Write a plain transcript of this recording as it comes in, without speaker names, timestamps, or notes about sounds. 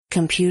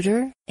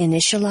Computer,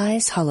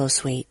 initialize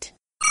holosuite.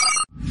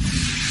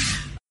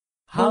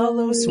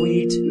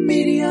 Holosuite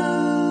Media.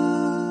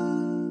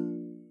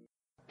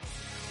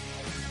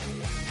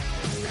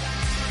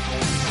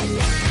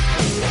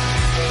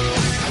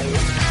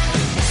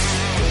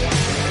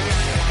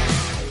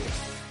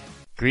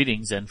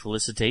 Greetings and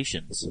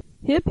felicitations.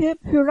 Hip hip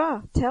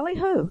hurrah, tally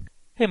ho.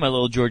 Hey, my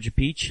little Georgia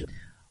Peach.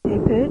 Hey,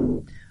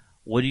 Puddin'.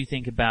 What do you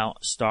think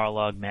about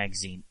Starlog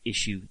Magazine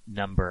issue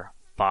number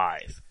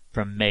 5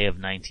 from May of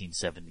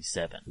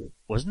 1977?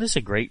 Wasn't this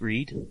a great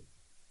read?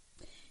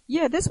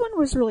 Yeah, this one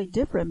was really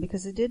different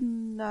because it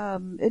didn't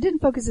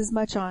focus as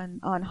much on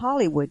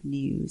Hollywood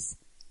news.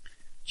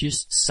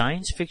 Just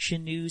science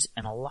fiction news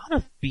and a lot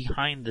of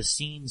behind the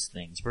scenes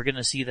things. We're going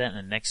to see that in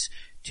the next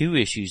 2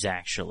 issues,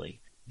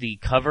 actually. The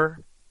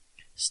cover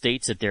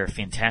states that there are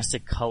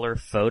fantastic color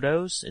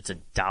photos. It's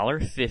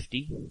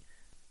 $1.50.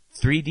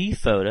 3D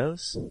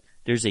photos.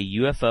 There's a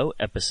UFO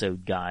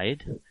episode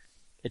guide.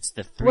 It's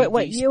the 3D...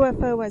 Wait,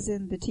 UFO as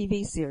in the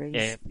TV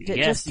series?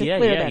 Yes,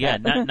 yeah.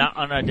 Not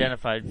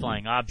unidentified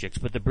flying objects,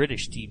 but the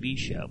British TV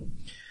show.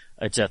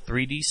 It's a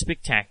 3D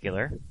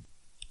spectacular.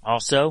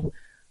 Also,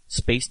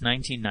 Space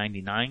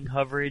 1999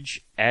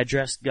 coverage,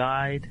 address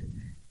guide,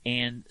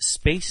 and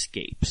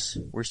spacescapes.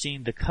 We're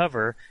seeing the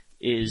cover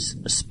is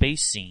a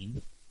space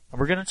scene. And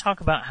we're going to talk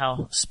about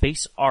how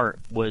space art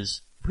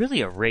was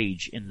really a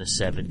rage in the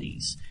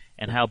 70s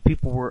and how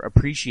people were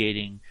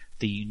appreciating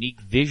the unique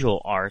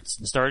visual arts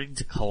and starting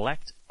to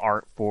collect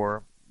art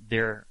for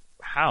their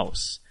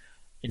house.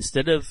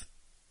 Instead of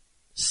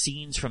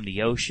scenes from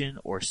the ocean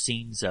or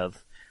scenes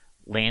of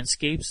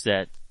landscapes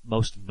that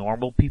most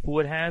normal people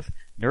would have,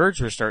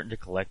 nerds were starting to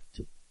collect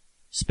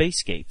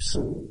spacescapes.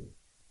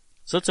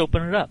 So let's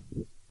open it up.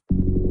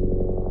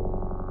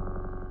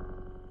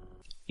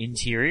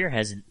 Interior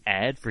has an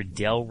ad for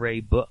Del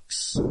Rey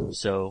Books.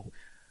 So,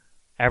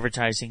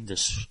 advertising the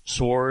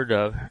Sword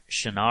of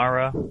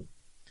Shannara.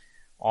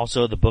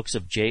 Also, the books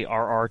of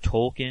J.R.R.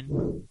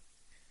 Tolkien.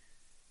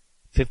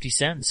 50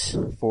 cents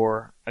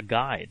for a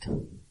guide.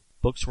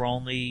 Books were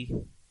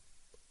only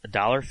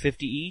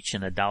 $1.50 each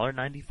and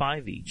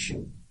 $1.95 each.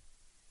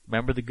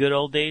 Remember the good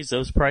old days,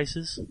 those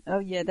prices? Oh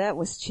yeah, that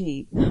was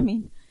cheap.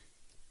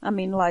 I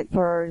mean, like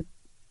for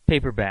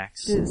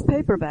paperbacks. It's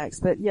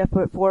paperbacks, but yeah,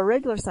 for a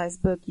regular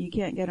sized book, you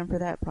can't get them for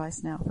that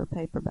price now for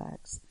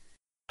paperbacks.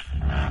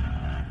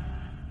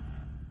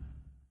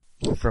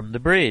 From the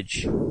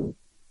Bridge.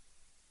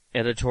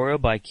 Editorial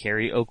by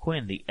Kerry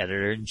O'Quinn, the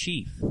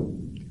editor-in-chief.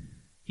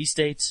 He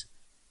states,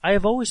 I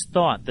have always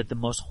thought that the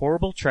most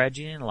horrible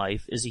tragedy in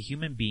life is a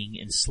human being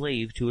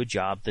enslaved to a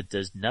job that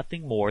does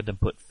nothing more than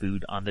put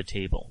food on the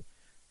table.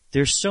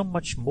 There's so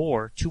much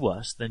more to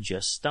us than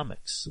just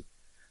stomachs.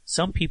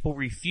 Some people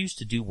refuse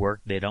to do work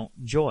they don't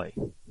enjoy.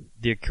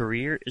 Their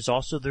career is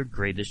also their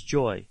greatest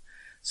joy.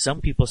 Some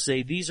people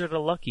say these are the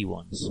lucky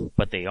ones,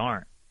 but they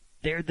aren't.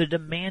 They're the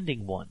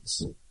demanding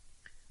ones.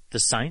 The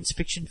science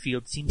fiction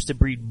field seems to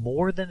breed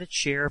more than its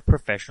share of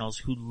professionals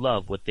who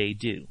love what they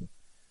do.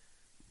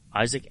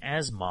 Isaac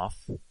Asimov,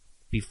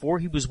 before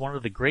he was one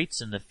of the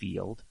greats in the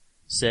field,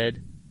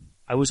 said,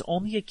 I was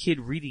only a kid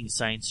reading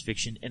science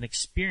fiction and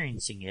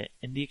experiencing it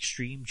in the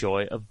extreme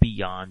joy of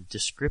beyond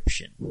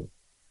description.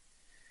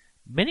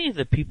 Many of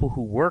the people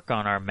who work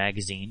on our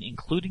magazine,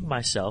 including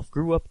myself,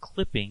 grew up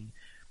clipping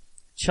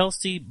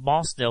Chelsea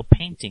Mosdale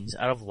paintings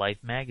out of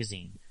Life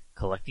magazine,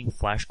 collecting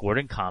Flash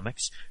Gordon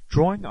comics,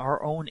 drawing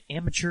our own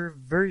amateur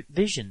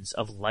visions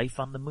of life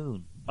on the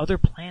moon, other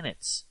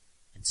planets,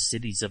 and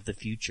cities of the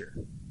future.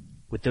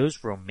 With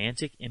those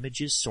romantic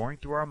images soaring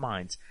through our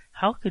minds,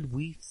 how could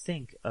we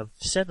think of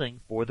settling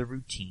for the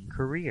routine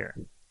career?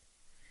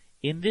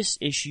 In this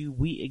issue,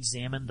 we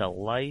examine the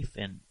life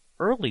and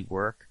early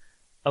work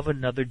of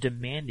another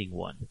demanding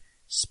one,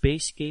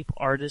 spacescape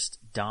artist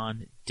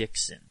Don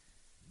Dixon.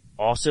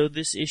 Also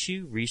this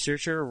issue,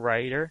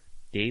 researcher-writer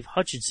Dave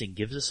Hutchinson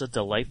gives us a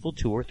delightful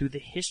tour through the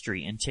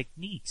history and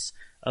techniques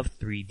of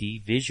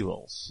 3D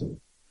visuals.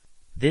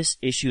 This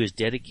issue is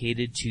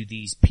dedicated to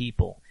these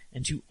people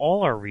and to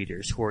all our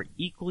readers who are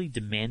equally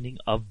demanding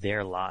of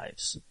their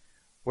lives.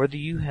 Whether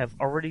you have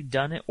already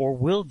done it or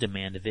will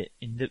demand of it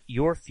in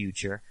your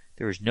future,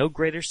 there is no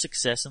greater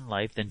success in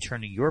life than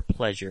turning your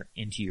pleasure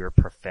into your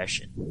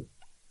profession.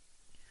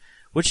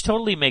 Which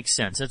totally makes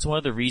sense. That's one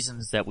of the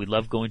reasons that we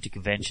love going to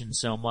conventions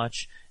so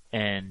much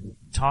and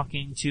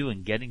talking to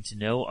and getting to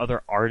know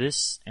other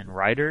artists and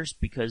writers,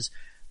 because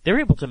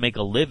they're able to make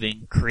a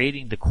living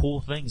creating the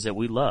cool things that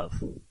we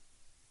love.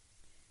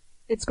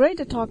 It's great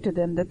to talk to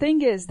them. The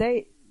thing is,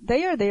 they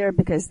are there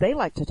because they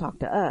like to talk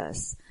to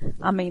us.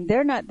 I mean,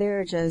 they're not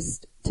there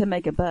just to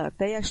make a buck.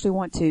 They actually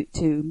want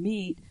to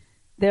meet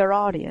their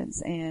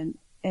audience and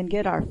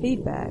get our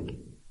feedback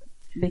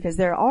because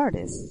they're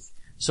artists.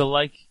 So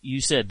like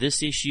you said,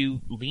 this issue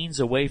leans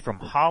away from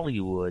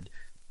Hollywood,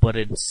 but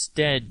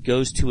instead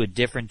goes to a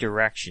different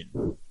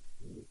direction.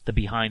 The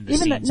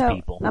behind-the-scenes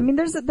people. I mean,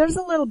 there's a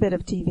little bit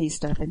of TV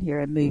stuff in here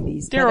and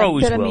movies. There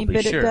always will be,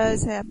 but sure. It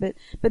does have,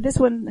 but this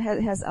one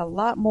has a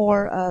lot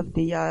more of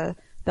the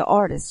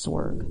artist's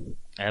work.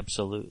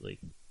 Absolutely.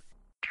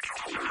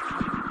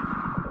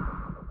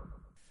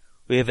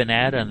 We have an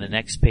ad on the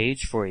next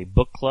page for a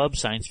book club,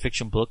 science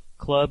fiction book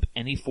club.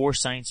 Any 4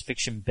 science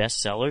fiction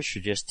bestsellers for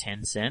just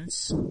 10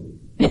 cents.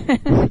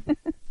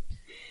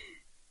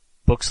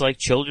 Books like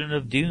Children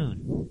of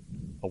Dune,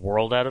 A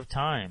World Out of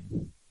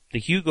Time, the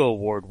Hugo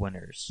Award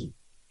winners,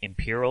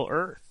 Imperial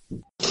Earth.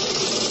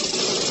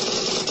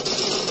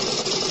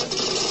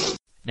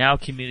 Now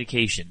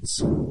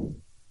communications.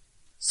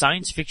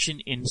 Science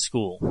fiction in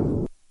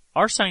school.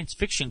 Our science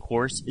fiction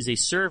course is a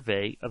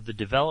survey of the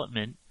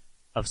development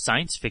of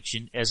science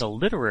fiction as a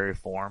literary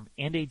form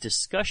and a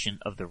discussion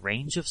of the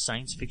range of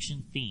science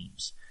fiction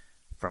themes,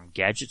 from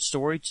gadget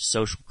story to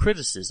social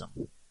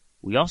criticism.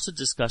 We also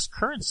discuss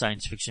current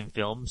science fiction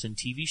films and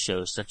TV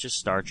shows such as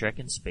Star Trek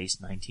and Space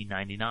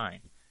 1999.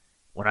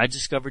 When I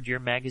discovered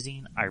your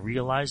magazine, I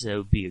realized that it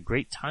would be a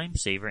great time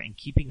saver in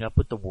keeping up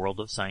with the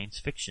world of science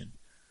fiction.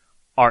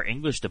 Our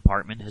English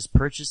department has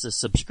purchased a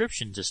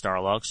subscription to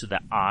Starlog so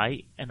that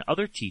I and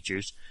other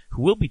teachers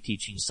who will be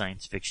teaching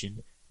science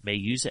fiction may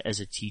use it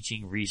as a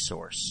teaching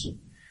resource.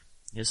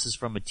 This is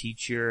from a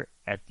teacher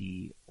at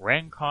the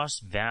Rancross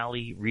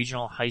Valley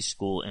Regional High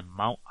School in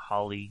Mount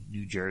Holly,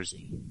 New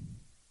Jersey.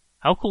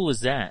 How cool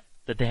is that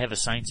they have a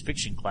science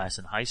fiction class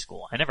in high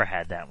school? I never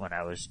had that when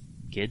I was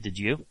a kid. Did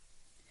you?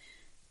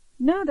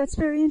 No, that's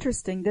very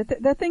interesting.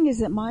 The thing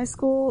is, at my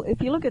school,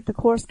 if you look at the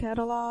course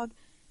catalog,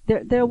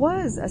 there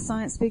was a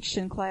science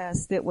fiction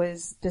class that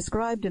was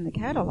described in the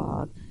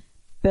catalog,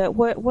 but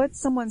what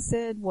someone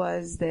said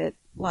was that,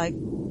 like,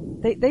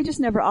 they just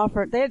never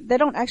offer, they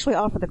don't actually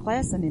offer the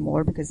class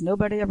anymore because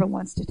nobody ever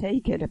wants to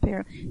take it.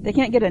 Apparently, they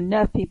can't get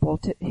enough people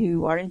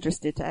who are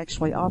interested to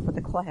actually offer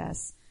the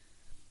class.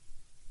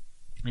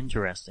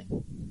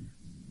 Interesting.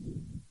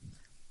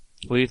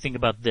 What do you think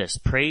about this?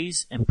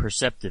 Praise and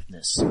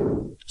perceptiveness.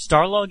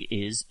 Starlog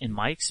is, in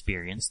my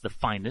experience, the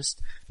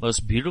finest,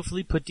 most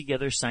beautifully put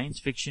together science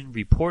fiction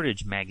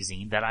reportage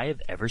magazine that I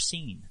have ever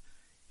seen.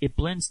 It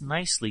blends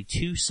nicely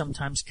two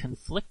sometimes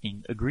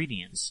conflicting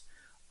ingredients,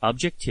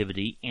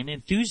 objectivity and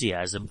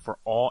enthusiasm for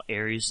all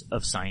areas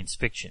of science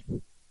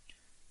fiction.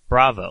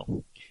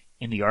 Bravo.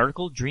 In the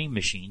article Dream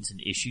Machines in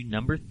issue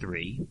number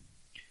 3,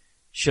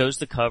 shows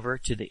the cover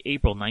to the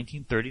April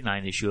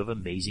 1939 issue of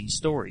Amazing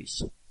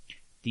Stories.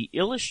 The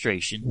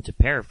illustration, to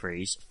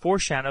paraphrase,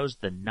 foreshadows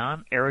the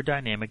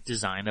non-aerodynamic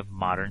design of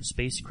modern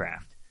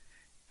spacecraft.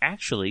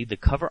 Actually, the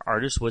cover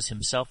artist was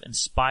himself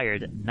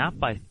inspired not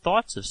by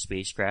thoughts of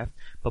spacecraft,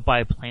 but by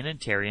a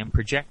planetarium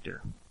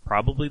projector,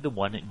 probably the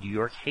one at New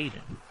York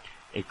Hayden.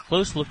 A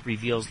close look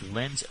reveals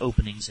lens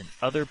openings and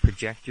other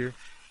projector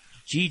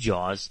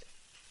G-jaws,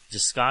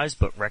 disguised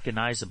but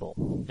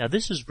recognizable. Now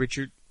this is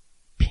Richard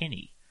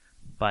Pinney,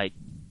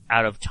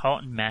 out of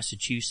Taunton,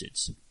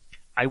 Massachusetts.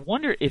 I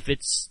wonder if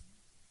it's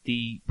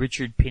the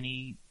Richard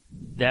Pinney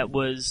that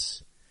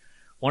was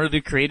one of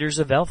the creators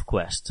of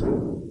ElfQuest.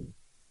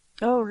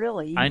 Oh,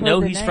 really? I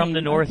know he's from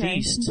the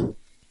Northeast. Okay.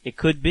 It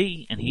could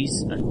be, and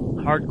he's a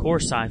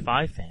hardcore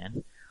sci-fi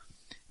fan.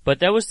 But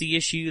that was the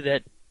issue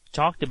that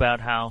talked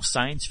about how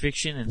science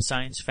fiction and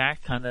science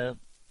fact kind of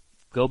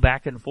go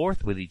back and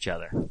forth with each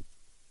other.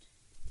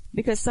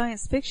 Because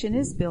science fiction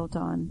is built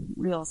on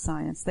real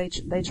science. They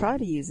try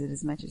to use it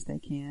as much as they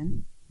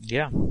can.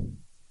 Yeah.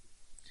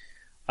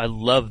 I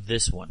love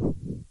this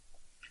one.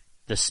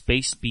 The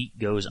Space Beat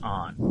Goes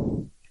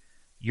On.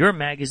 Your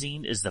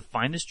magazine is the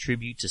finest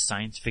tribute to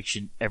science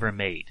fiction ever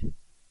made.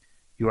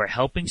 You are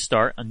helping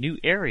start a new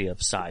area of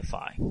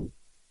sci-fi.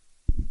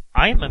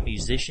 I am a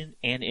musician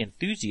and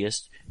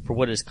enthusiast for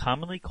what is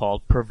commonly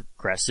called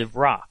progressive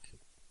rock.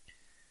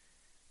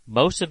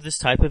 Most of this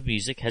type of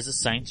music has a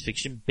science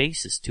fiction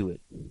basis to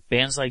it.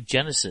 Bands like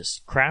Genesis,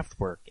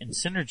 Kraftwerk, and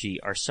Synergy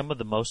are some of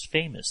the most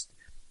famous.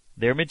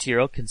 Their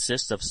material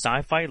consists of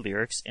sci-fi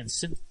lyrics and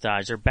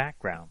synthesizer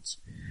backgrounds.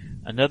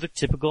 Another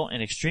typical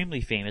and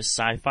extremely famous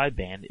sci-fi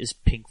band is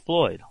Pink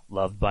Floyd,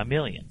 loved by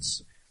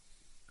millions.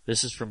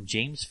 This is from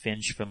James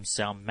Finch from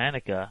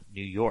Salmanica,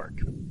 New York.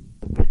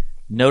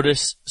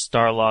 Notice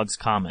Starlog's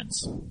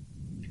comments.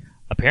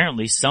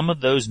 Apparently some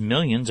of those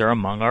millions are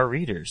among our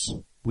readers.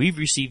 We've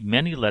received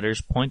many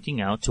letters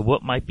pointing out to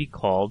what might be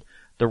called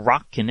the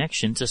rock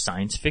connection to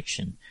science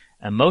fiction,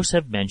 and most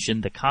have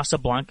mentioned the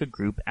Casablanca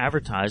group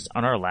advertised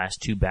on our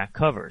last 2 back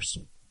covers.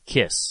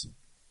 Kiss.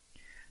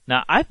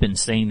 Now, I've been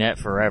saying that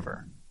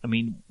forever. I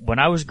mean, when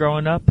I was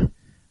growing up,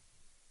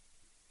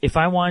 if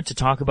I wanted to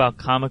talk about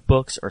comic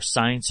books or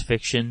science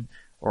fiction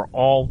or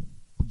all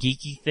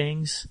geeky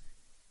things,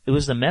 it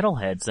was the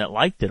metalheads that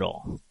liked it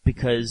all.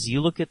 Because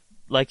you look at,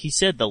 like he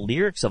said, the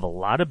lyrics of a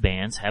lot of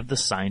bands have the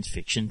science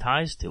fiction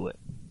ties to it.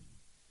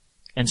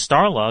 And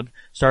Starlog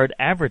started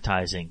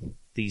advertising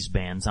these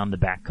bands on the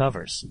back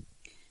covers.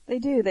 They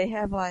do. They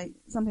have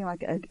something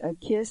like a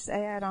Kiss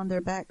ad on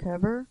their back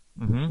cover.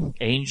 Mm-hmm.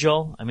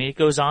 Angel. I mean, it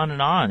goes on,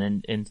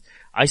 and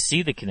I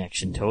see the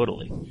connection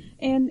totally.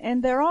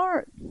 And there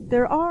are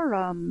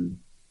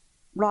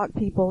rock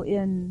people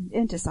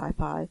into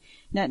sci-fi.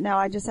 Now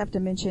I just have to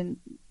mention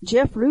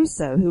Jeff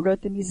Russo, who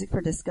wrote the music for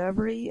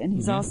Discovery, and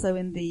he's also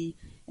in the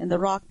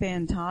rock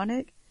band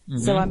Tonic.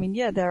 So, I mean,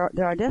 yeah, there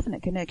are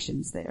definite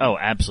connections there. Oh,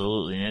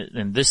 absolutely.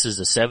 And this is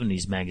a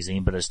 70s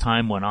magazine, but as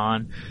time went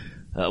on,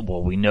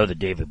 we know the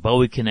David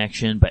Bowie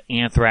connection, but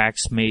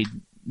Anthrax made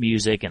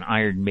music and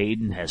Iron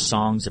Maiden has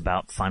songs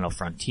about Final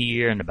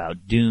Frontier and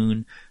about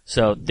Dune.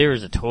 So there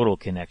is a total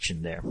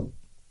connection there.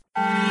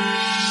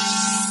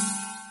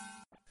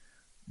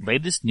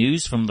 Latest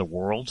news from the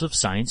worlds of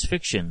science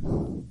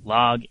fiction.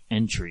 Log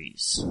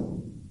entries.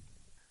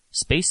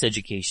 Space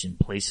education,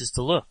 places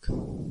to look.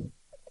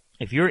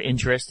 If you're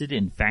interested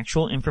in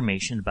factual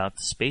information about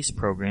the space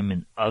program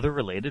and other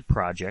related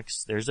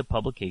projects, there's a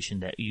publication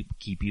that will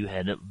keep you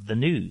ahead of the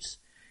news.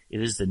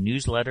 It is the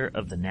newsletter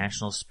of the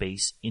National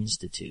Space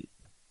Institute.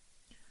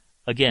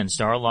 Again,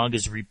 Starlog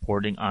is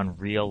reporting on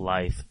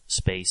real-life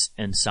space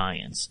and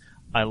science.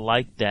 I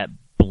like that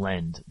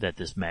blend that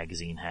this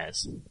magazine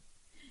has.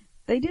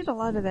 They did a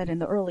lot of that in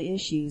the early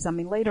issues. I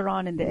mean, later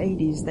on in the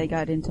 80s, they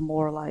got into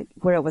more like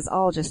where it was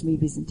all just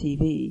movies and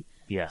TV.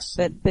 Yes.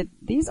 But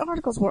these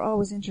articles were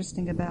always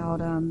interesting about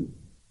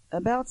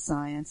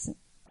science.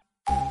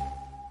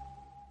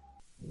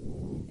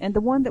 And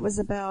the one that was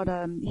about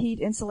heat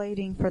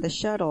insulating for the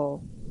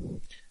shuttle.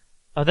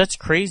 Oh, that's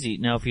crazy.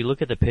 Now, if you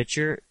look at the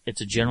picture,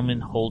 it's a gentleman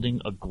holding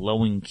a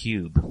glowing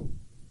cube.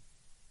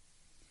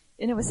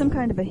 And it was some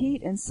kind of a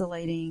heat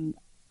insulating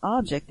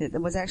object that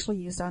was actually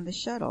used on the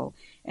shuttle.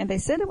 And they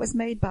said it was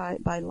made by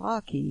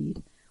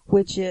Lockheed,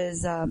 which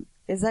is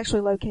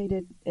actually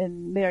located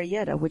in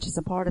Marietta, which is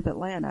a part of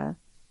Atlanta.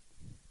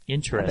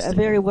 Interesting. A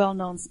very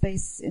well-known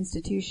space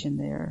institution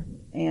there.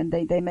 And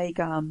they make,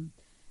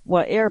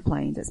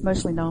 airplanes. It's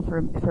mostly known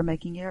for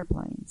making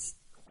airplanes.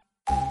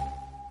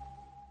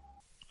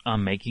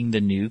 Making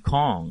the new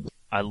Kong.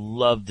 I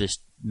love this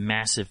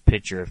massive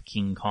picture of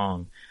King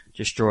Kong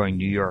destroying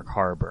New York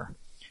Harbor.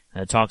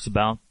 And it talks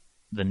about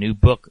the new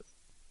book,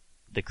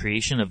 The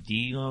Creation of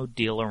Dino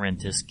De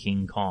Laurentiis'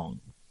 King Kong.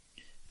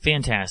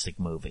 Fantastic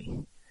movie.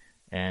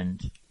 And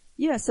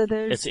yeah, so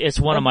there's it's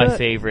one of my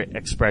favorite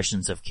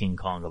expressions of King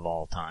Kong of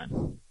all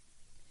time.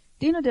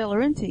 Dino De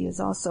Laurentiis is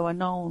also a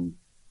known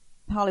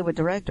Hollywood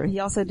director. He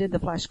also did the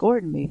Flash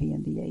Gordon movie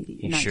in the 80s.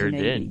 He sure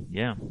did,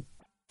 yeah.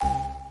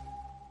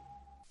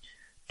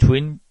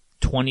 Twin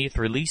 20th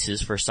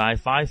releases for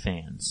sci-fi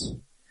fans.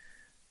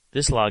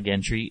 This log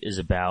entry is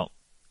about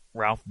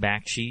Ralph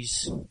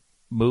Bakshi's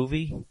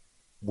movie,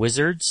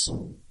 Wizards,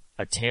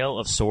 A Tale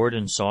of Sword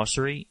and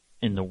Sorcery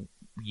in the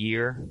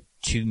year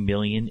 2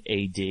 million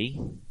AD.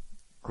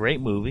 Great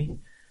movie.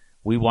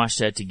 We watched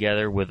that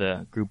together with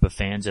a group of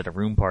fans at a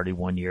room party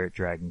one year at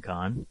Dragon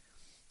Con.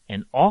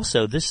 And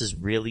also, this is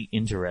really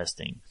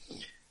interesting.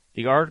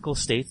 The article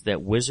states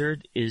that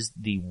Wizard is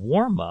the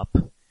warm-up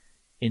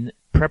in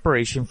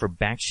preparation for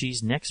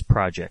Bakshi's next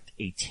project,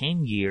 a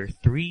 10-year,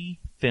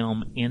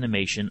 3-film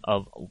animation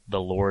of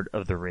the Lord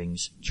of the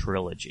Rings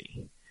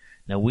trilogy.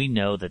 Now, we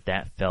know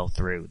that fell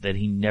through, that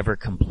he never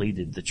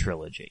completed the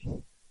trilogy.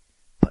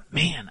 But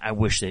man, I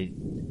wish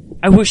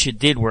it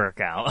did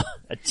work out.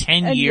 A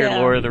 10-year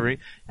Lord of the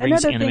Rings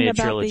animated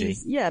trilogy.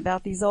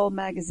 About these old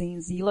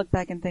magazines, you look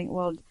back and think,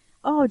 well,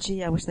 oh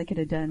gee, I wish they could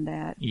have done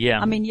that. Yeah.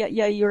 I mean,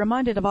 yeah, you're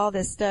reminded of all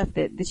this stuff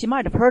that you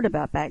might have heard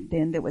about back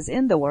then that was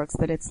in the works,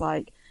 but it's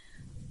like,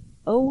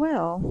 oh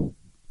well.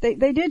 They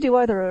did do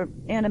other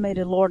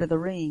animated Lord of the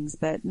Rings,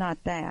 but not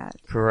that.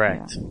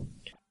 Correct.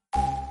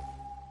 Yeah.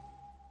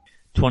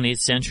 20th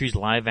Century's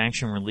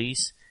live-action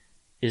release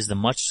is the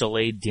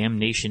much-delayed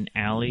Damnation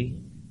Alley,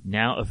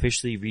 now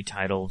officially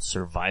retitled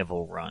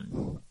Survival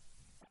Run.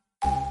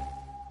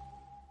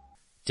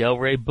 Del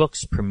Rey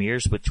Books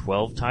premieres with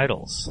 12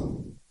 titles.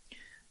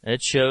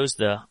 It shows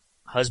the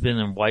husband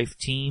and wife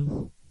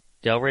team.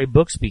 Del Rey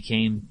Books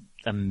became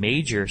a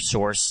major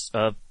source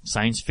of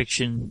science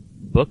fiction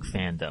book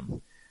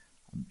fandom.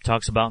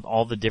 Talks about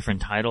all the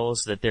different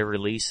titles that they're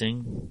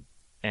releasing.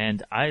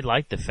 And I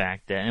like the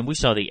fact that, and we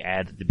saw the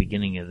ad at the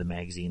beginning of the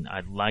magazine,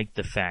 I like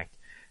the fact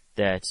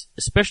that,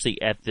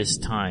 especially at this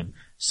time,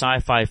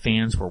 sci-fi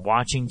fans were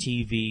watching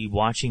TV,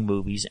 watching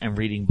movies, and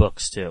reading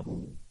books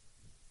too.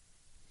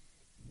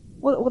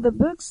 Well, the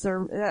books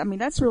are, I mean,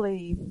 that's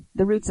really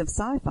the roots of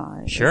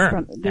sci-fi.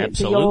 Sure,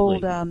 absolutely.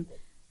 The old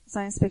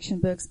science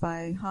fiction books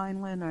by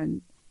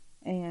Heinlein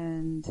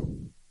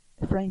and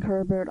Frank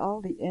Herbert,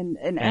 all the, and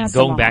Asimov.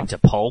 Going back to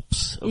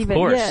pulps, of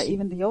course. Yeah,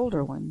 even the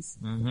older ones.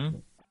 Mm-hmm.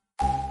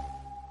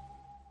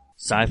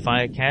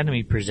 Sci-Fi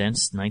Academy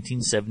presents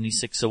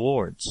 1976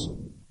 awards.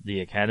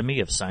 The Academy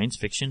of Science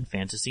Fiction,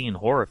 Fantasy, and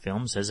Horror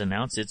Films has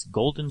announced its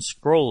Golden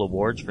Scroll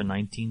Awards for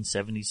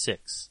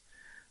 1976.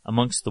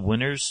 Amongst the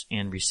winners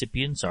and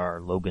recipients are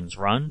Logan's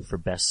Run for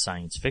Best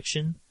Science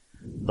Fiction,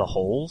 The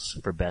Holes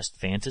for Best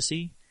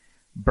Fantasy,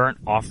 Burnt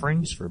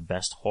Offerings for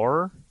Best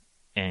Horror,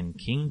 and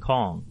King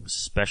Kong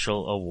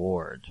Special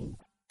Award.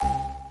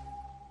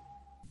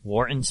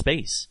 War in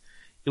Space.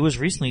 It was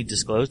recently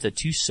disclosed that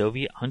 2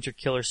 Soviet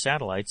hunter-killer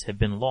satellites have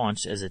been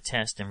launched as a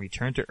test and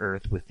returned to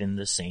Earth within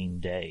the same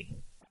day.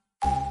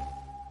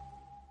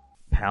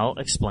 PAL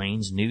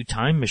explains new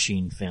Time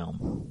Machine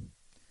film.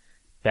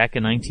 Back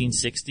in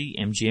 1960,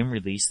 MGM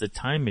released The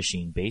Time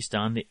Machine based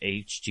on the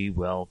H.G.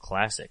 Wells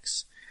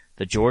classics.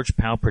 The George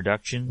Pal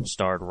production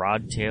starred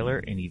Rod Taylor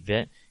and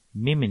Yvette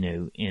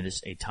Mimieux and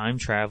is a time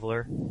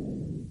traveler.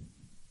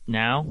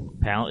 Now,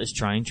 Pal is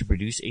trying to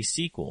produce a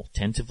sequel,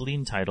 tentatively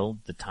entitled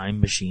The Time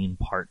Machine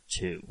Part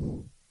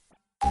 2.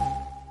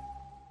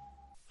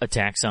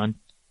 Attacks on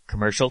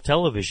commercial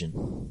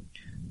television.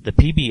 The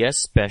PBS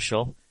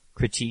special,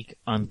 Critique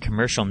on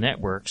Commercial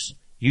Networks,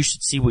 You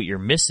Should See What You're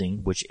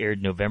Missing, which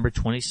aired November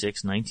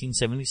 26,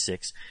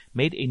 1976,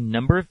 made a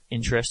number of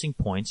interesting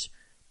points,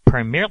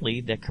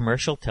 primarily that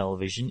commercial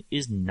television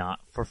is not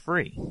for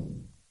free.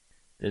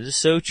 That is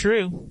so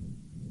true.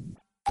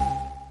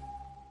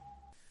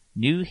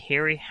 New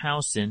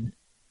Harryhausen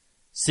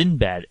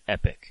Sinbad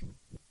epic.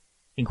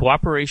 In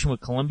cooperation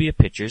with Columbia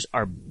Pictures,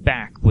 are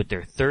back with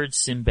their third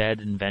Sinbad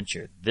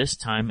adventure, this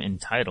time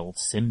entitled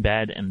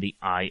Sinbad and the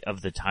Eye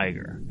of the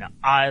Tiger. Now,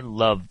 I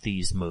love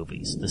these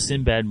movies. The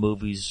Sinbad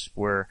movies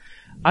were,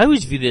 I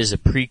always viewed it as a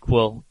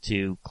prequel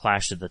to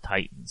Clash of the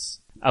Titans.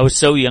 I was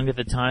so young at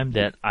the time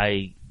that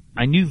I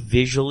knew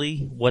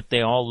visually what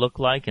they all look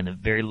like, and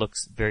it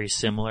looks very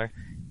similar.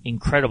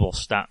 Incredible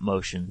stop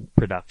motion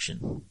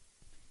production.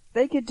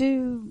 They could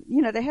do,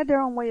 they had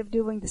their own way of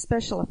doing the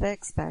special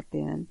effects back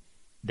then.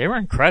 They were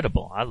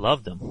incredible. I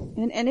loved them.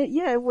 And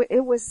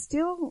it was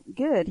still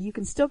good. You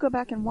can still go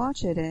back and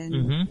watch it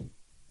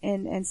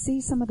and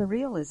see some of the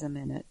realism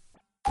in it.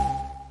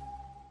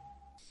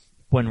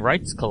 When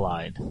Rights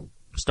Collide,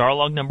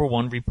 Starlog No.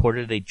 1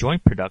 reported a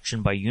joint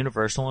production by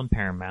Universal and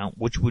Paramount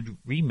which would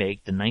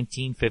remake the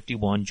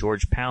 1951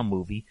 George Pal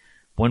movie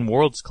When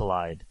Worlds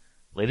Collide.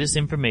 Latest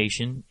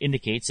information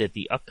indicates that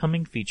the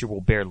upcoming feature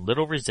will bear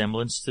little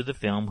resemblance to the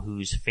film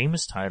whose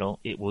famous title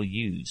it will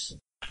use.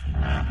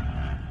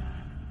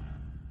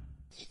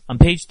 On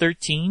page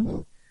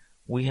 13,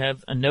 we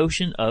have a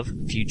notion of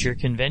future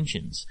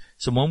conventions.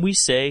 So when we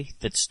say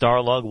that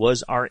Starlog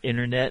was our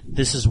internet,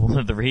 this is one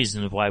of the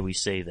reasons why we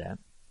say that.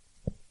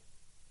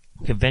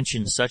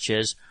 Conventions such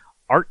as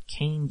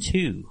Artcane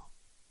 2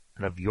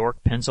 out of York,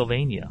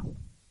 Pennsylvania.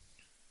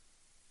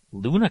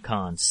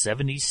 Lunacon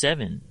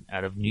 77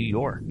 out of New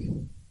York.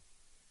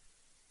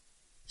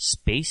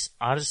 Space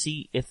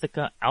Odyssey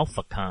Ithaca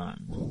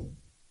AlphaCon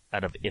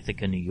out of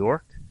Ithaca, New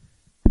York.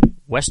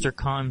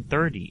 WesterCon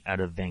 30 out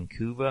of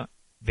Vancouver,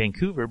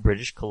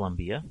 British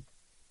Columbia.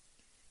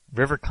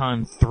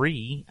 RiverCon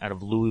 3 out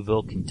of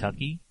Louisville,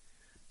 Kentucky.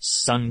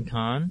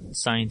 SunCon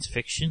Science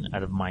Fiction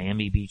out of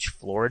Miami Beach,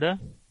 Florida.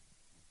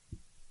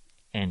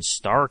 And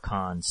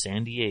StarCon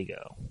San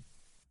Diego.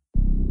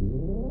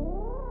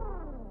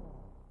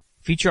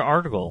 Feature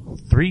article,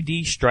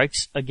 3D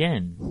strikes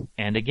again,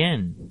 and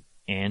again,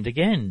 and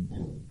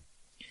again.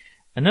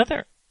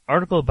 Another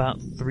article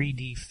about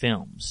 3D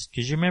films,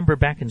 because you remember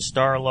back in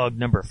Starlog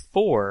No.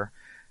 4,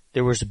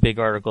 there was a big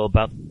article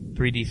about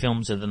 3D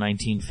films of the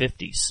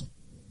 1950s.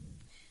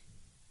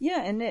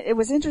 Yeah, and it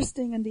was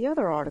interesting in the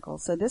other article.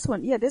 So this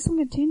one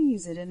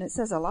continues it, and it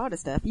says a lot of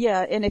stuff.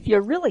 Yeah, and if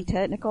you're really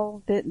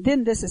technical,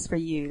 then this is for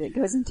you. It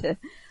goes into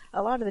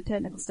a lot of the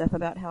technical stuff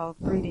about how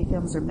 3D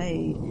films are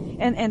made.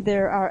 And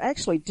there are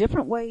actually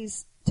different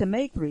ways to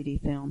make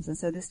 3D films, and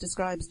so this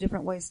describes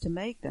different ways to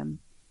make them.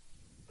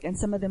 And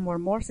some of them were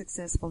more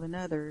successful than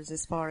others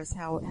as far as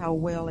how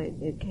well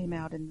it came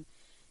out and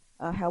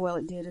how well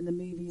it did in the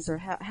movies, or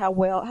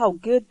how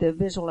good the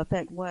visual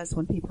effect was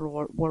when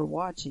people were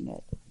watching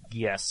it.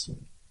 Yes.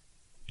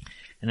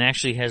 And it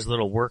actually has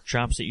little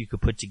workshops that you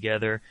could put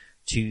together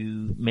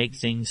to make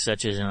things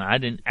such as,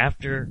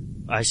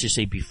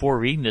 before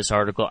reading this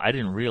article, I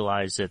didn't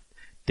realize that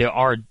there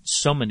are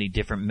so many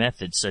different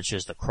methods, such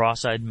as the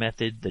cross-eyed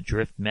method, the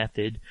drift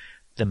method,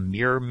 the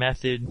mirror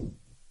method,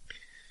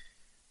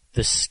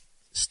 the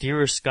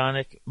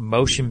stereoscopic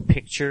motion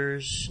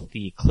pictures,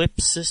 the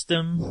eclipse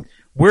system.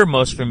 We're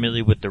most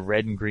familiar with the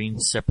red and green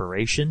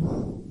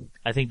separation.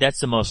 I think that's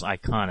the most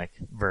iconic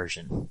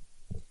version.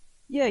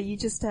 Yeah, you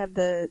just have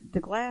the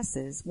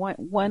glasses.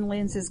 One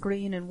lens is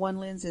green and one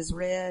lens is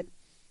red.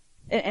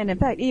 And in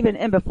fact,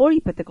 and before you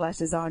put the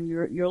glasses on,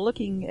 you're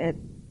looking at,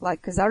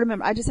 cause I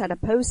remember I just had a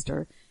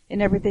poster and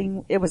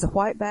everything, it was a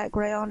white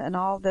background and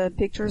all the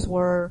pictures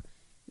were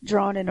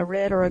drawn in a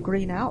red or a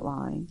green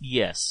outline.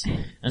 Yes.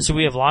 And so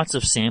we have lots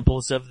of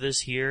samples of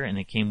this here, and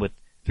it came with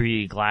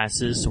 3D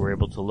glasses, so we're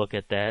able to look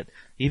at that.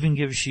 It even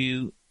gives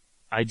you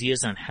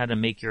ideas on how to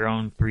make your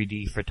own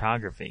 3D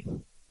photography.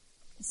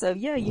 So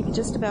yeah, you can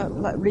just about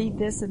read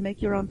this and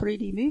make your own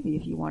 3D movie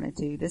if you wanted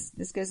to.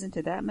 This goes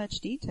into that much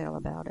detail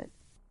about it.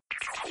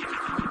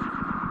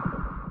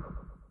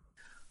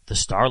 The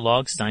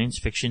Starlog Science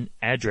Fiction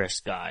Address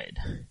Guide.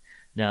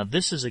 Now,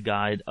 this is a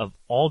guide of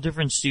all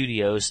different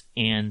studios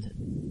and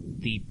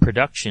the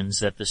productions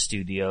that the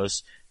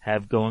studios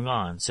have going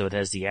on. So it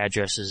has the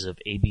addresses of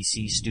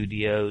ABC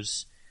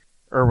Studios,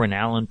 Irwin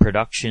Allen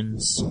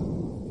Productions,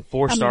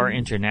 Four Star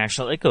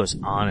International. It goes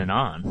on and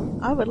on.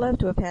 I would love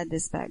to have had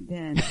this back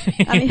then.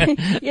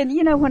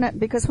 And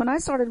because when I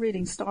started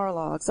reading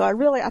Starlog, so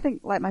I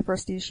think my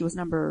first issue was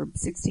number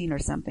 16 or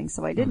something,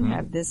 so I didn't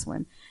have this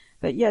one.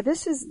 But yeah,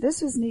 this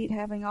is neat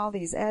having all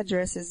these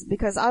addresses,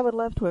 because I would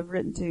love to have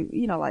written to,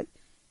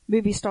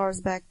 movie stars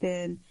back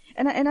then.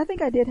 And I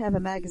think I did have a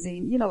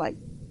magazine, you know, like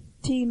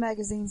teen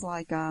magazines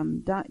like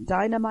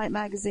Dynamite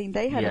magazine.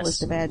 They had a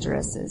list of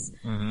addresses.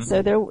 Mm-hmm.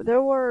 So there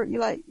were,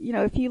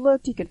 if you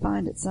looked, you could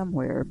find it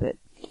somewhere. But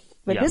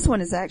this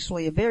one is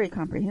actually a very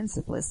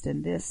comprehensive list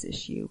in this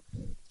issue.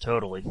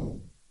 Totally.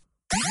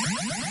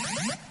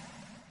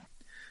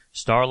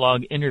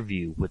 Starlog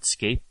interview with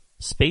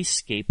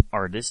Spacescape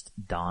artist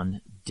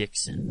Don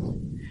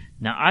Dixon.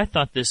 Now, I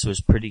thought this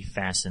was pretty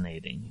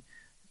fascinating.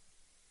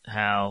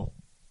 How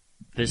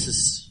this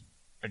is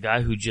a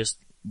guy who just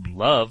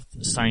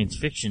loved science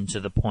fiction to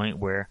the point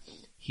where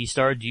he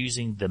started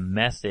using the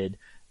method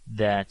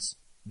that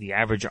the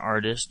average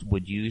artist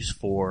would use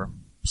for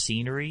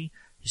scenery.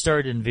 He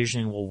started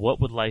envisioning, well, what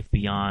would life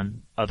be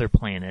on other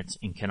planets,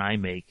 and can I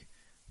make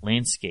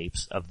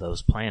landscapes of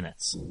those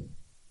planets?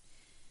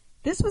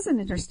 This was an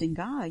interesting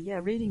guy,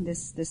 reading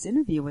this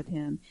interview with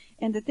him.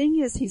 And the thing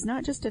is, he's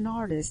not just an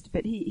artist,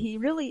 but he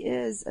really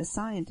is a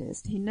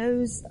scientist. He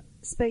knows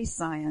space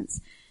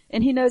science,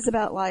 and he knows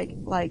about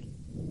like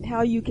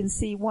how you can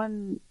see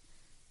one,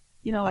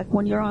 like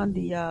when you're on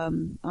the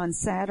on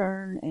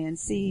Saturn and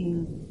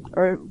seeing,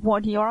 or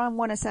when you're on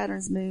one of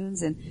Saturn's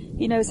moons, and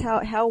he knows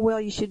how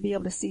well you should be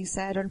able to see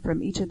Saturn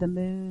from each of the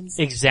moons.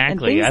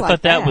 Exactly. I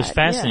thought that was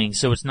fascinating. Yeah.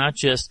 So it's not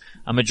just,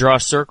 I'm going to draw a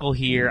circle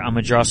here, I'm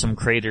going to draw some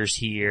craters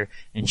here,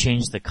 and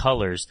change the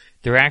colors.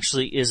 There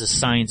actually is a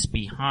science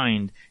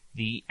behind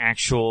the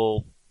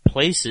actual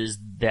places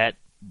that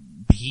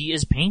he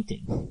is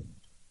painting.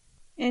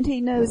 And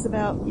he knows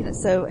about,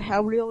 so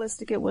how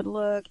realistic it would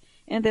look,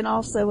 and then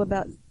also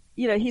about,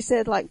 he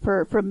said like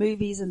for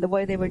movies and the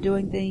way they were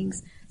doing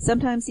things,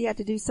 sometimes he had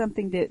to do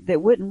something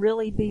that wouldn't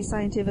really be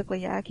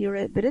scientifically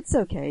accurate, but it's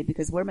okay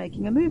because we're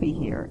making a movie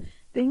here.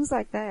 Things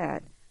like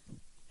that.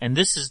 And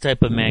this is the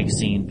type of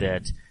magazine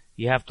that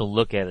you have to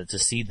look at it to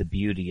see the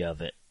beauty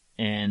of it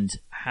and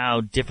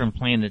how different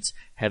planets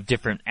have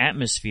different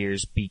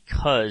atmospheres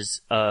because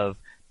of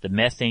the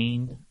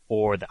methane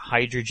or the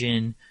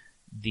hydrogen,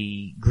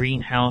 the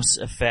greenhouse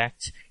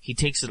effect. He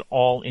takes it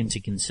all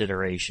into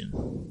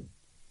consideration.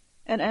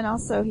 And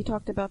also he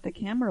talked about the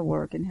camera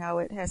work and how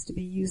it has to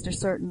be used a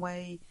certain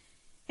way,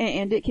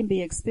 and it can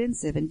be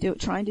expensive, and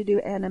trying to do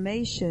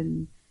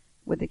animation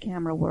with the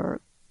camera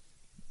work.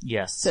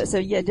 Yes.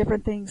 So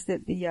different things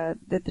that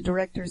the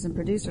directors and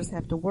producers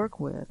have to work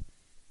with.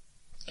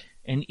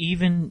 And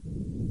even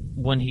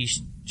when he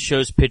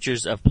shows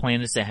pictures of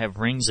planets that have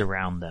rings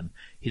around them,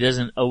 he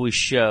doesn't always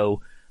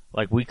show,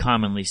 like we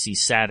commonly see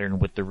Saturn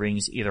with the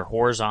rings either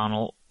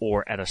horizontal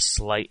or at a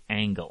slight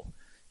angle.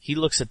 He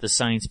looks at the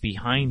science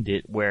behind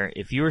it, where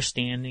if you were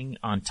standing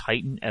on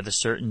Titan at a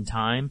certain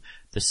time,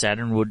 the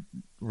Saturn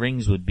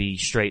rings would be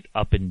straight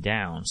up and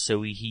down.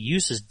 So he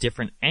uses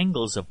different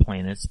angles of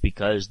planets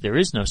because there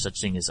is no such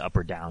thing as up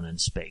or down in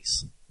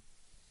space.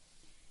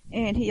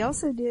 And he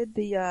also did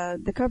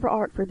the cover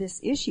art for this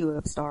issue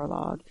of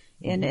Starlog,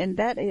 and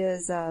that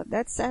is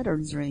that's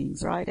Saturn's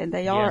rings, right? And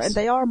they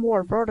are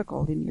more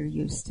vertical than you're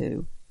used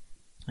to.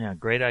 Yeah,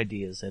 great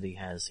ideas that he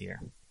has here.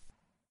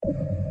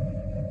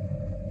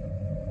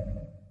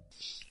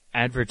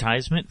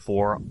 Advertisement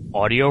for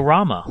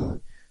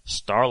Audiorama.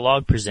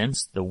 Starlog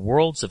presents the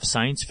worlds of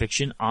science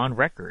fiction on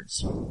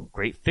records.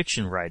 Great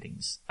fiction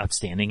writings,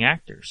 outstanding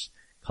actors,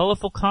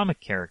 colorful comic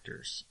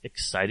characters,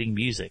 exciting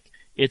music.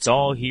 It's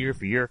all here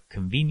for your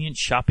convenient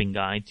shopping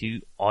guide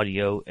to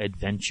audio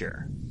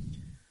adventure.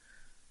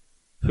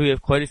 We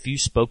have quite a few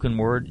spoken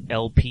word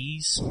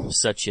LPs,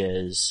 such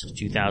as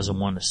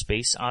 2001: A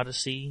Space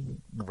Odyssey,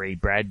 Ray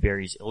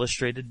Bradbury's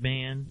Illustrated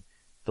Man,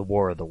 The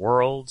War of the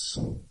Worlds.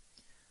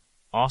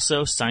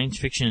 Also, science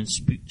fiction and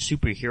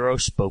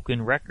superhero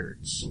spoken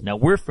records. Now,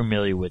 we're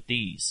familiar with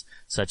these,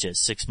 such as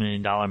 $6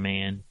 Million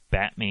Man,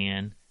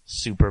 Batman,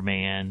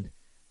 Superman.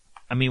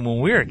 I mean, when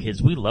we were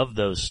kids, we loved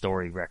those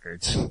story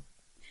records.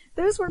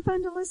 Those were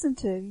fun to listen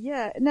to,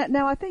 yeah.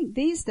 Now I think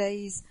these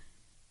days,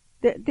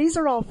 these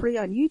are all free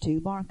on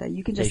YouTube, aren't they?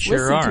 You can just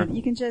listen to it.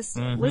 You can just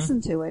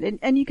listen to it.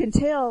 And you can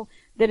tell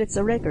that it's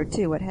a record,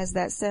 too. It has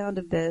that sound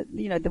of the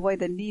way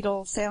the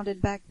needle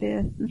sounded back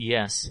then.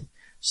 Yes.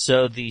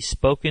 So the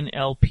spoken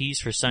LPs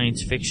for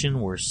science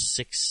fiction were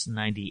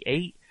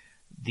 $6.98.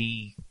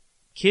 The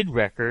kid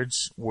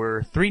records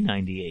were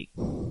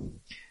 $3.98.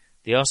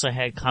 They also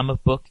had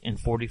comic book and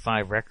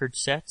 45 record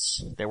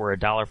sets that were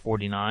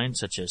 $1.49,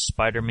 such as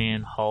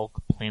Spider-Man,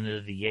 Hulk, Planet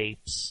of the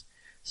Apes,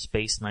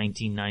 Space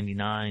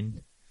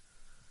 1999.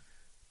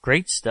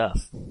 Great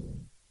stuff.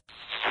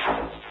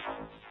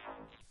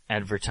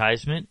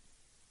 Advertisement.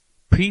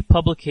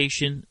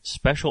 Pre-publication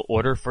special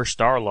order for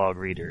Starlog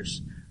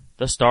readers.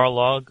 The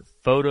Starlog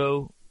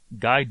Photo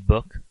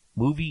Guidebook,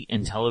 Movie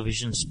and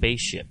Television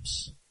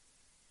Spaceships.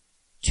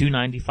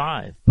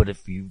 $2.95, but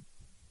if you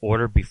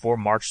order before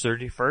March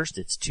 31st,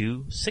 it's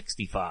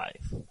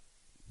 $2.65.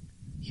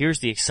 Here's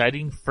the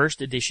exciting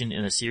first edition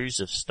in a series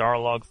of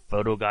Starlog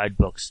photo guide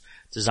books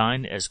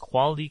designed as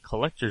quality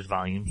collector's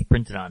volumes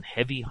printed on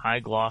heavy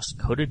high-gloss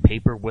coated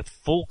paper with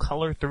full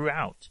color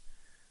throughout.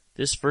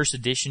 This first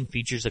edition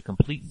features a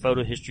complete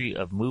photo history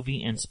of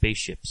movie and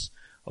spaceships,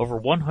 Over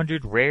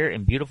 100 rare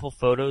and beautiful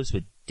photos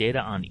with data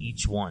on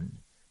each one.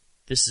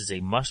 This is a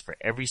must for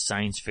every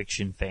science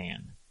fiction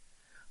fan.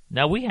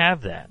 Now we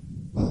have that.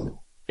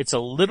 It's a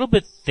little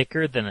bit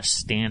thicker than a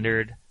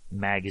standard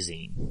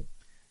magazine.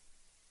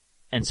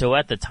 And so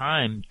at the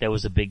time, that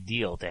was a big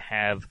deal to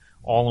have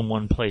all in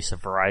one place a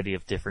variety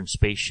of different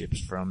spaceships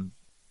from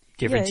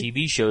different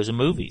TV shows and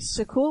movies. It's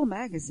a cool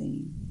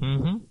magazine.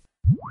 Mm-hmm.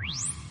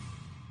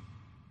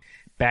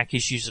 Back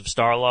issues of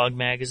Starlog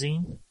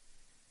magazine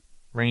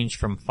range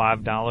from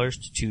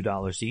 $5 to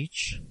 $2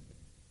 each.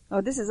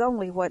 Oh, this is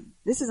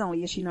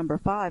only issue number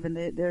 5,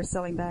 and they're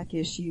selling back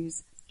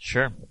issues.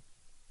 Sure.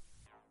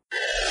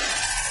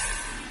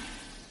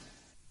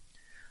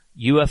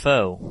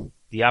 UFO.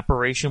 The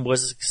operation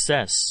was a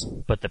success,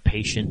 but the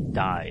patient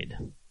died.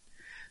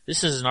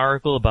 This is an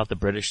article about the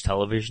British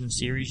television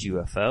series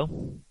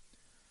UFO.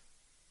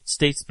 It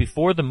states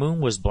before the moon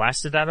was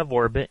blasted out of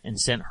orbit and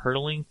sent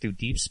hurtling through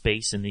deep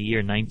space in the year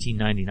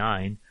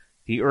 1999,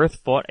 the Earth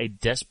fought a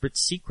desperate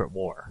secret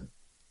war.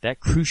 That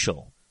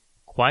crucial,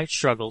 quiet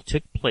struggle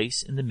took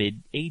place in the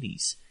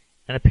mid-80s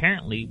and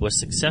apparently was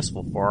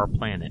successful for our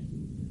planet.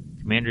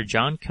 Commander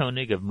John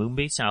Koenig of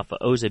Moonbase Alpha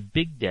owes a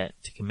big debt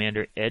to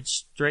Commander Ed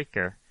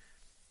Straker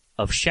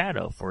of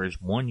Shadow for his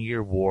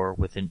 1-year war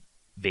with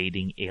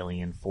invading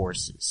alien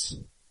forces.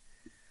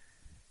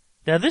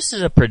 Now this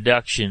is a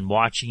production,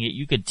 watching it,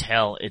 you can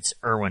tell it's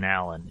Irwin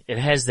Allen. It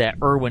has that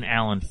Irwin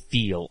Allen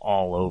feel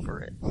all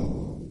over it.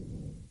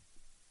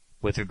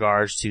 With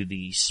regards to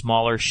the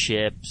smaller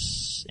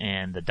ships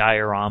and the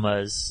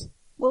dioramas.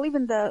 Well,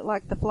 even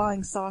the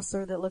flying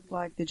saucer that looked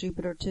like the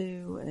Jupiter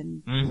 2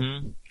 and...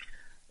 Mm-hmm.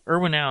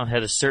 Irwin Allen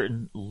had a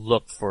certain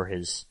look for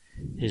his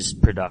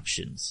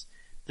productions.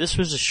 This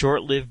was a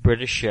short-lived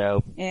British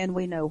show. And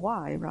we know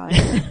why, right?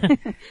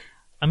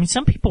 I mean,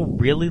 some people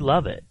really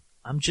love it.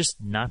 I'm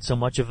just not so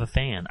much of a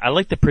fan. I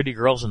like the pretty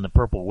girls in the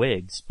purple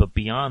wigs, but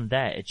beyond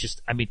that, it's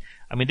just, I mean,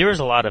 there was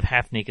a lot of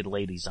half-naked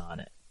ladies on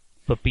it.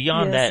 But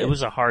beyond that, it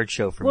was a hard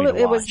show for me to watch.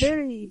 Well, it was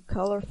very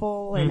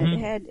colorful, and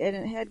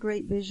it had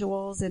great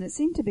visuals, and it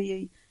seemed to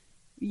be,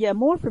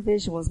 more for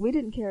visuals. We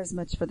didn't care as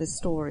much for the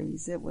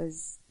stories. It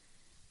was,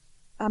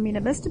 I mean,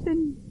 it must have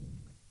been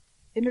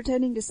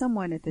entertaining to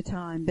someone at the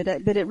time, but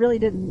it really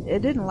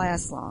didn't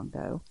last long,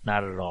 though.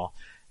 Not at all.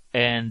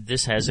 And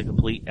this has a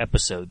complete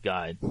episode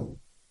guide,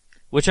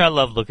 which I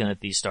love looking at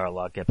these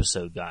Starlog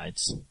episode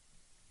guides.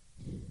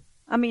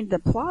 I mean, the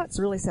plots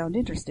really sound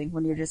interesting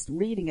when you're just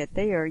reading it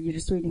there. You're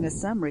just reading a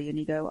summary and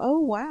you go, oh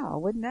wow,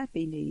 wouldn't that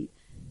be neat?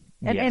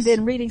 And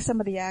then reading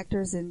some of the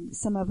actors, and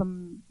some of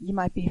them you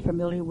might be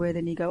familiar with,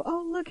 and you go,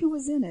 oh, look who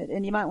was in it.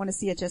 And you might want to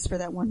see it just for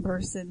that one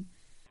person.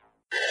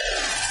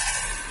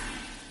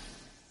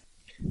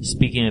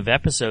 Speaking of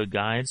episode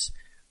guides,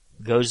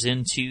 goes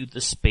into the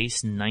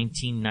Space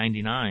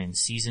 1999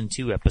 Season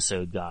 2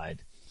 episode guide.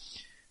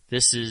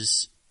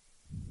 This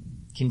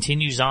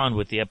continues on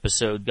with the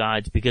episode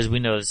guides because we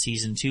know that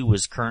Season 2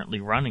 was currently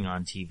running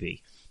on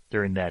TV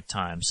during that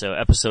time. So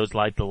episodes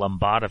like the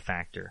Lambada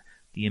Factor,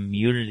 the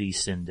Immunity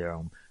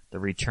Syndrome, the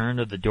Return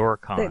of the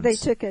Dorcons. They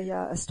took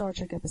a Star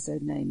Trek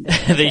episode name.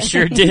 They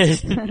sure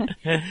did.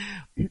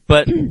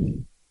 But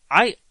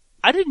I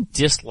didn't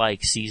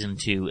dislike Season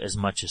 2 as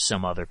much as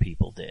some other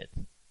people did.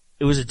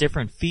 It was a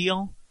different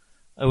feel.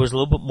 It was a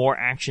little bit more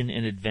action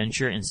and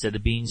adventure instead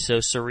of being so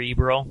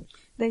cerebral.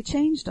 They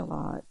changed a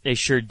lot. They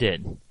sure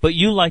did. But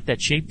you liked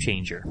that shape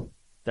changer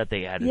that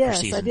they added for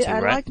Season 2, right? Yes, I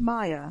liked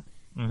Maya.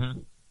 Mm-hmm.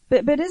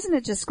 But isn't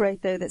it just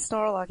great, though, that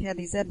Starlog had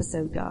these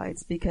episode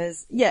guides?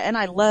 Because, and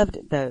I loved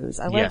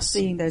those. I loved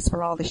seeing those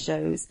for all the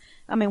shows.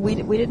 I mean, we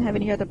didn't have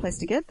any other place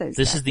to get those.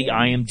 This is the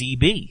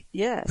IMDb.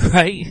 Yes.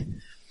 Right?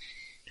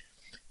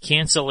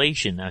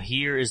 Cancellation. Now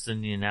here is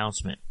the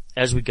announcement.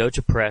 As we go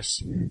to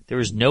press, there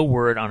is no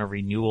word on a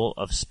renewal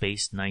of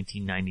Space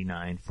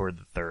 1999 for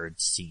the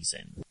 3rd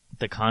season.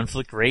 The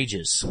conflict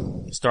rages.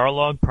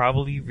 Starlog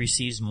probably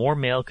receives more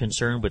mail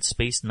concerned with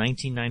Space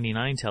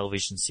 1999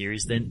 television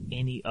series than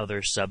any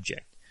other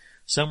subject.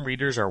 Some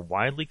readers are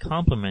widely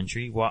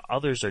complimentary, while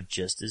others are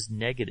just as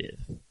negative.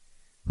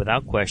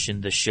 Without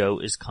question, the show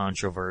is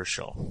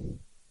controversial.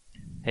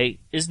 Hey,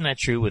 isn't that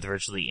true with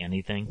virtually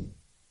anything?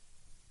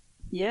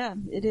 Yeah,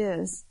 it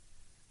is.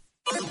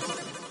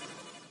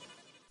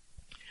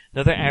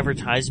 Another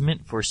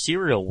advertisement for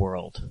Serial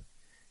World.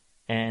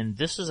 And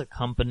this is a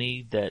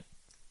company that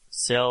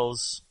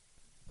sells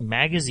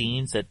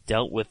magazines that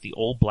dealt with the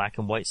old black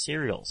and white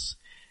serials.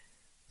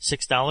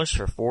 $6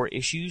 for 4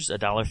 issues,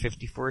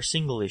 $1.50 for a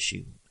single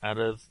issue, out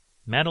of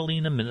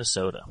Madalena,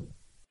 Minnesota.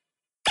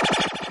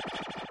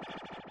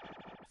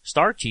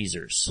 Star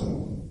teasers.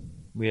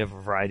 We have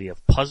a variety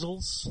of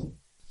puzzles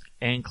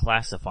and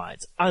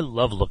classifieds. I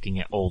love looking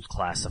at old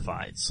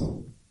classifieds,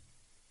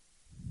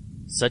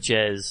 such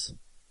as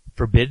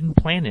Forbidden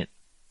Planet,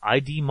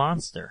 ID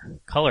Monster,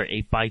 color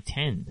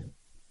 8x10.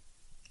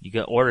 You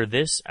can order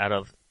this out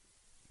of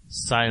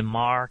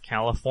Sylmar,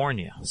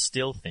 California.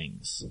 Still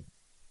things.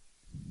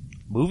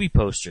 Movie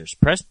posters,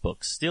 press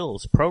books,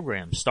 stills,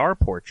 programs, star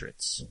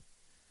portraits.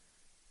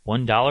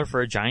 $1 for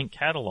a giant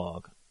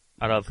catalog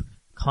out of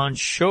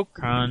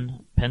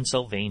Conshohocken,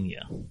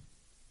 Pennsylvania.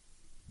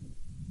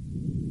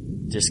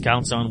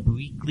 Discounts on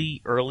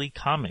weekly early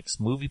comics,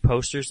 movie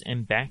posters,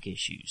 and back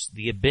issues.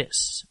 The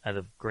Abyss out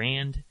of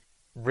Grand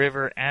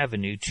River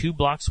Avenue, 2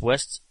 blocks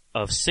west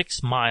of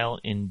 6 Mile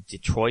in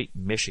Detroit,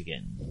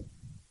 Michigan.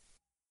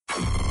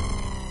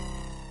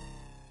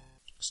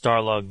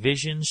 Starlog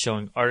Visions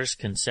showing artist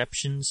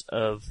conceptions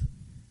of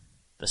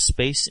the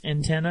space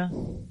antenna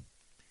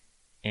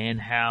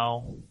and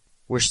how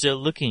we're still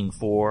looking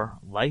for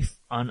life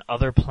on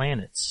other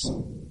planets.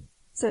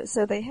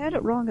 So they had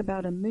it wrong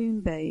about a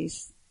moon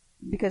base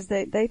because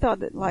they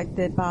thought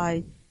that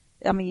by,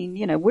 I mean,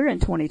 you know, we're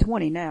in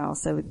 2020 now,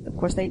 so of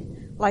course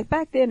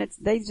back then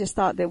they just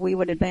thought that we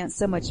would advance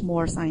so much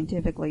more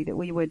scientifically that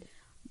we would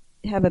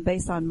have a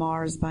base on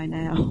Mars by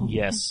now.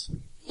 Yes.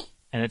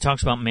 And it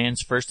talks about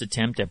man's first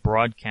attempt at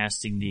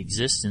broadcasting the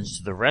existence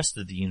to the rest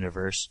of the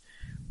universe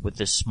with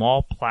this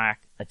small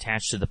plaque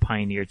attached to the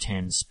Pioneer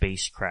 10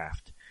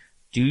 spacecraft.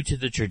 Due to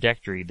the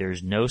trajectory, there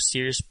is no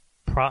serious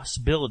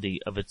possibility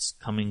of its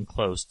coming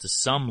close to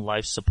some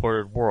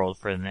life-supported world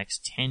for the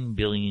next 10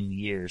 billion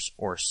years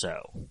or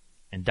so.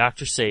 And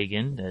Dr.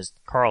 Sagan, as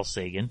Carl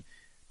Sagan,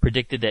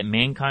 predicted that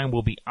mankind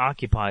will be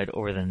occupied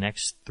over the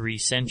next 3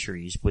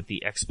 centuries with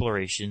the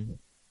exploration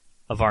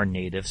of our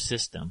native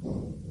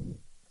system.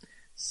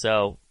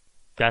 So,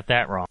 got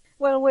that wrong.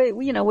 Well,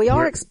 we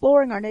are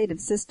exploring our native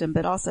system,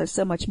 but also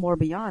so much more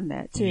beyond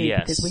that too,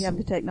 yes. because we have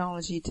the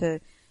technology to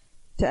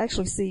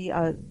actually see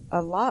a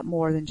lot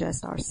more than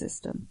just our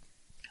system.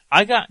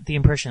 I got the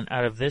impression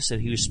out of this that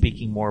he was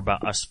speaking more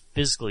about us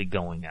physically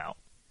going out.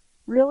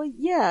 Really?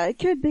 Yeah, it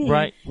could be.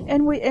 Right.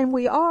 And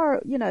we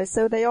are,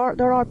 so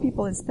there are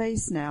people in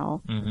space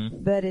now,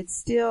 mm-hmm. but it's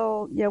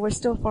still, we're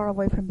still far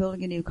away from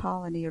building a new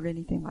colony or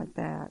anything like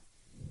that.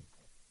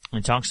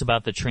 It talks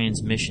about the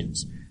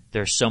transmissions.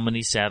 There are so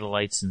many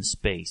satellites in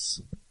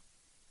space.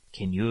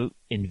 Can you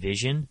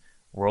envision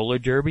roller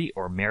derby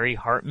or Mary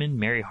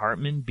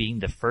Hartman being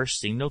the first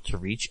signal to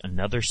reach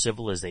another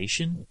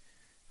civilization?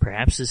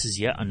 Perhaps this is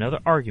yet another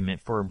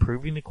argument for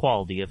improving the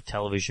quality of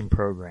television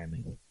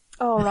programming.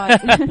 Oh, right.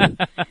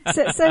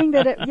 Saying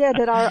that,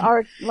 that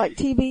our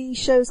TV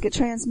shows get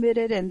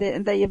transmitted and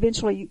they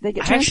eventually get transmitted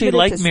to space. I actually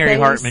like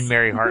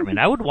Mary Hartman.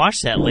 I would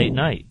watch that late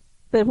night.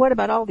 But what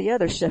about all the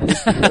other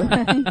shows?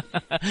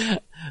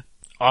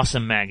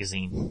 Awesome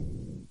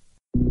magazine.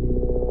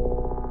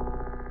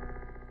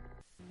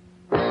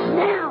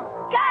 Now,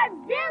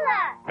 Godzilla!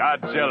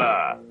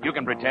 Godzilla! You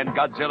can pretend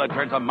Godzilla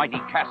turns a mighty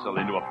castle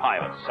into a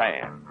pile of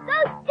sand.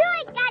 Go do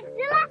it,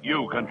 Godzilla!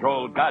 You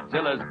control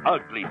Godzilla's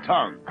ugly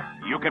tongue.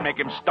 You can make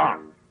him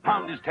stomp,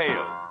 pound his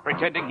tail,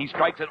 pretending he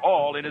strikes it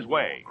all in his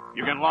way.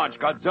 You can launch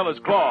Godzilla's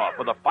claw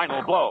for the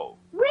final blow.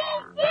 We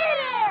did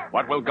it!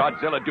 What will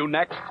Godzilla do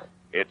next?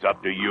 It's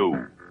up to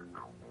you.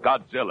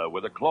 Godzilla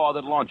with a claw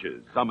that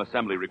launches. Some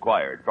assembly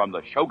required from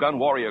the Shogun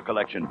Warrior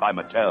Collection by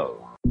Mattel.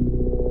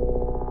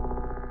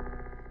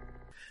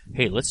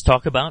 Hey, let's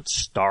talk about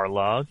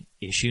Starlog,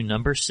 issue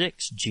number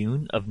 6,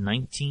 June of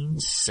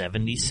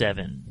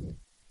 1977.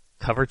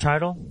 Cover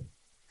title,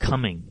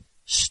 Coming,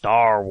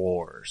 Star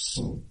Wars.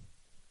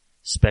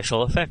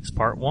 Special Effects,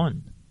 Part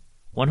 1.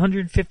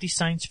 150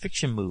 science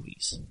fiction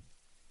movies.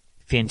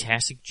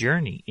 Fantastic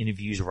Journey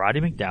interviews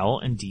Roddy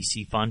McDowall and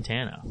DC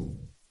Fontana.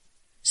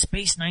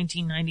 Space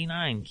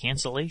 1999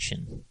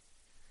 cancellation.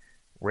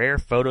 Rare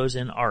photos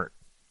and art.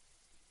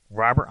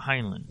 Robert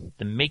Heinlein,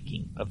 The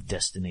Making of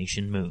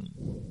Destination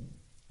Moon.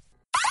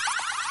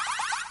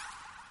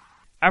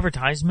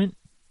 Advertisement.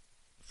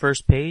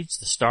 First page,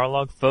 the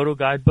Starlog photo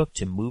guidebook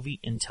to movie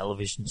and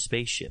television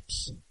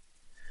spaceships.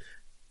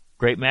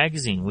 Great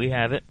magazine, we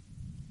have it.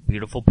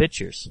 Beautiful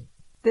pictures.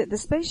 The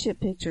spaceship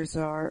pictures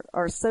are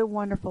so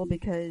wonderful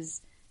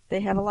because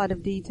they have a lot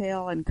of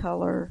detail and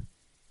color.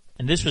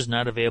 And this was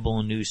not available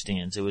in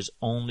newsstands. It was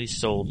only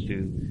sold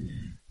through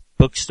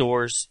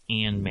bookstores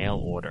and mail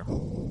order.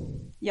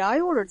 Yeah, I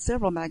ordered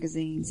several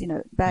magazines,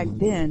 back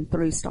then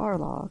through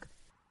Starlog.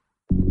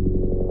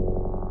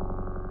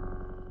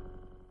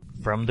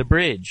 From the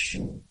Bridge,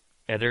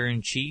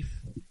 Editor-in-Chief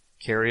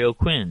Kerry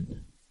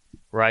O'Quinn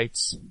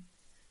writes,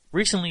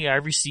 Recently I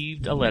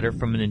received a letter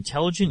from an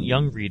intelligent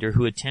young reader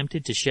who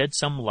attempted to shed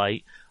some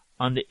light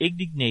on the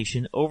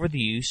indignation over the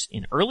use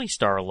in early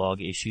Starlog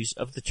issues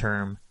of the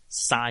term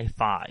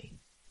sci-fi.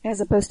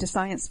 As opposed to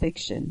science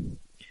fiction.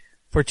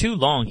 For too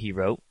long, he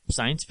wrote,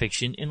 science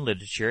fiction in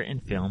literature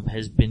and film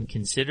has been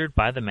considered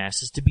by the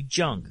masses to be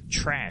junk,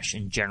 trash,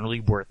 and generally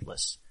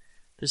worthless.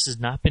 This has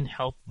not been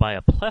helped by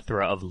a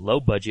plethora of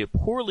low-budget,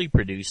 poorly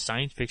produced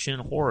science fiction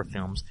and horror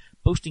films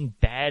boasting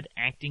bad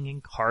acting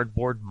and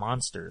cardboard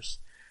monsters.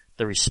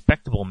 The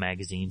respectable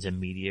magazines and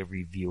media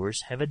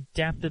reviewers have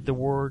adapted the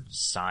word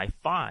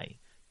sci-fi,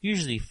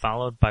 usually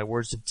followed by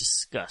words of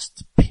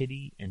disgust,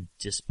 pity, and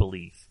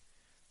disbelief.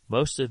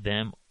 Most of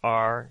them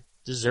are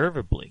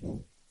deservedly.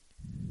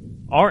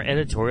 Our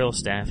editorial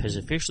staff has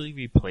officially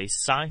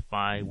replaced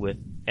sci-fi with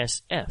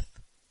SF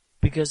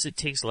because it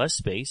takes less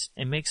space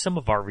and makes some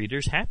of our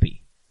readers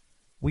happy.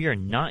 We are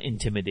not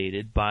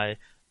intimidated by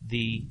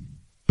the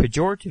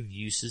pejorative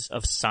uses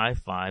of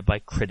sci-fi by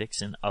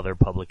critics and other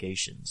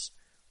publications.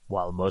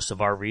 While most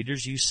of our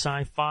readers use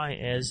sci-fi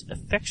as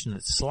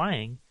affectionate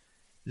slang,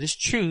 it is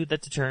true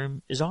that the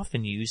term is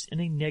often used in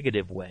a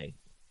negative way,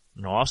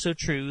 and also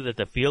true that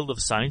the field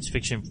of science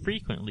fiction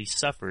frequently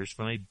suffers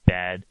from a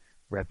bad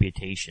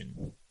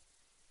reputation.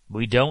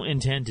 We don't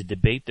intend to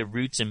debate the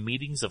roots and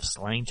meanings of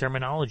slang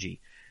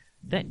terminology.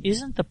 That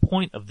isn't the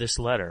point of this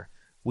letter.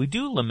 We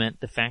do lament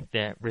the fact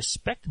that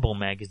respectable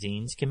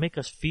magazines can make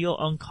us feel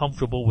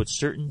uncomfortable with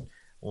certain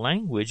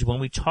language when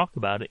we talk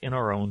about it in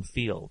our own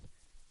field.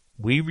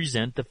 We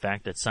resent the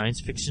fact that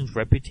science fiction's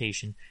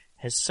reputation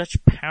has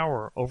such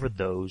power over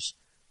those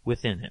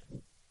within it.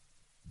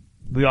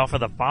 We offer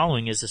the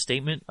following as a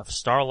statement of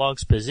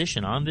Starlog's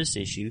position on this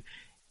issue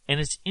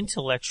and its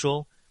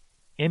intellectual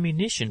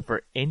ammunition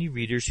for any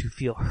readers who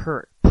feel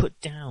hurt,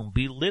 put down,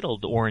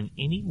 belittled, or in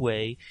any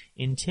way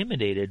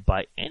intimidated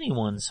by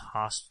anyone's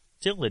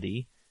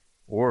hostility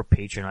or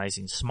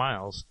patronizing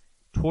smiles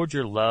toward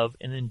your love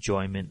and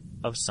enjoyment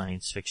of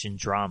science fiction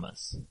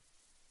dramas.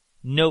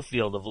 No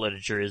field of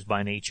literature is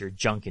by nature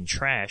junk and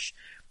trash.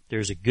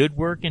 There's a good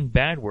work and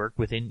bad work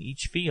within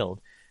each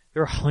field.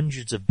 There are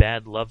hundreds of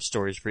bad love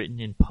stories written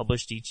and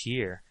published each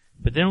year,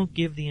 but they don't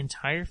give the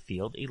entire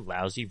field a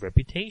lousy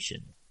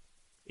reputation.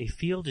 A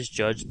field is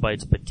judged by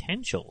its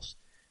potentials,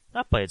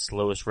 not by its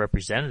lowest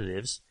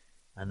representatives,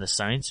 and the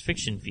science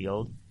fiction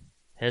field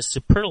has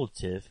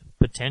superlative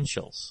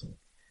potentials.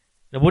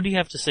 Now, what do you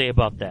have to say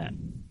about that?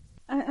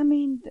 I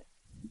mean,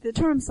 the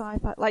term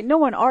sci-fi, like, no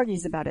one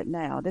argues about it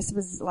now. This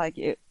was like,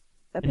 it,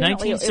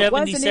 apparently in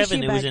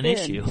 1977, it was an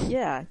issue.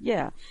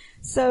 Yeah.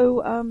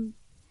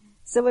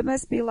 So it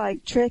must be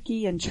like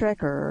Trekkie and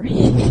Trekker,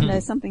 you know,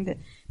 something that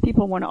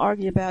people want to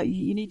argue about.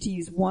 You need to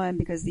use one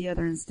because the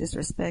other is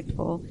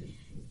disrespectful.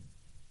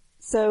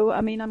 So,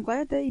 I mean, I'm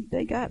glad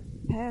they got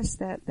past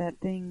that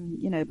thing,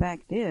 you know,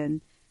 back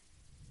then.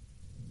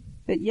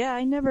 But yeah,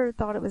 I never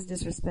thought it was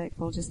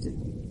disrespectful just to,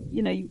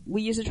 you know,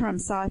 we use the term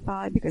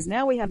sci-fi because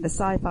now we have the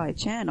Sci-Fi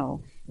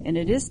Channel, and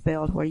it is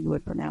spelled where you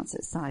would pronounce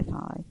it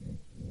sci-fi.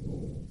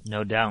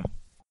 No doubt.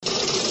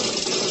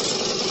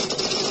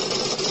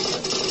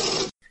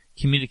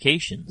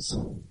 Communications.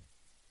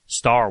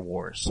 Star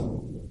Wars.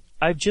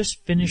 I've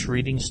just finished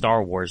reading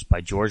Star Wars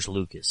by George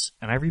Lucas,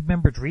 and I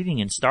remembered reading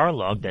in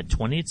Starlog that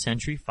 20th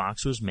Century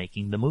Fox was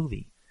making the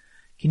movie.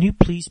 Can you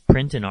please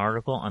print an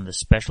article on the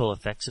special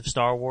effects of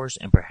Star Wars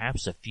and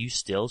perhaps a few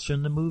stills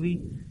from the movie?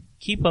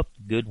 Keep up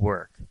the good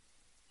work.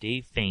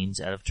 Dave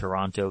Faines out of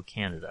Toronto,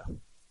 Canada.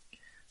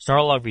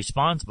 Starlog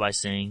responds by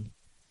saying,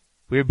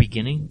 "We're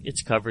beginning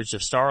its coverage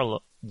of Star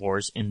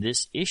Wars in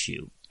this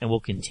issue, and will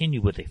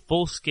continue with a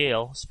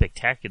full-scale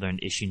spectacular in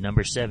issue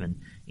number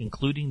 7,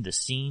 including the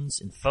scenes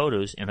and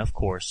photos and, of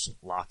course,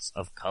 lots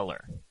of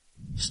color."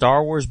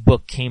 Star Wars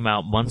book came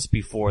out months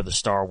before the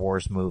Star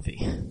Wars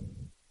movie.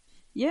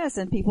 Yes,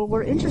 and people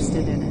were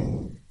interested in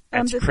it.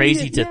 That's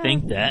crazy to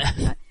think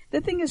that.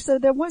 The thing is, so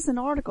there was an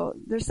article.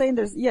 They're saying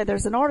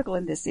there's an article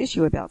in this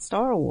issue about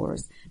Star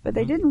Wars, but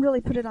they didn't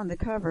really put it on the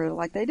cover.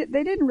 Like they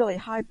didn't really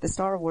hype the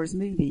Star Wars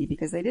movie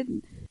because they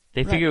didn't.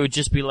 They figured it would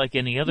just be like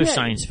any other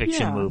science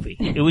fiction movie.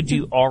 It would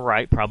do all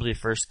right probably the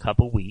first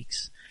couple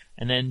weeks,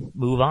 and then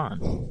move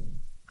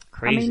on.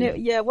 Crazy. I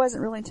mean, it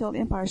wasn't really until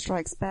Empire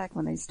Strikes Back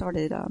when they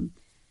started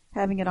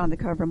having it on the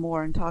cover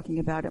more and talking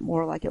about it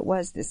more like it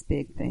was this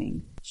big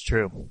thing. It's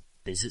true.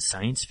 Is it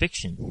science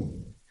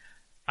fiction?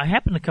 I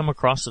happened to come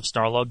across of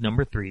Starlog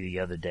number 3 the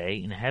other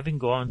day, and having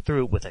gone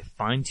through it with a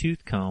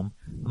fine-tooth comb,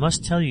 I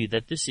must tell you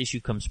that this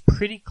issue comes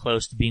pretty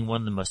close to being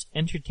one of the most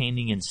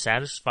entertaining and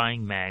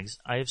satisfying mags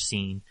I have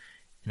seen,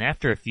 and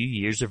after a few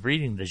years of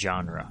reading the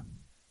genre.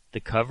 The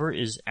cover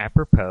is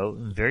apropos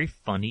and very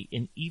funny,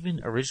 and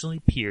even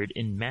originally appeared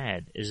in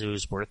Mad, as it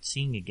was worth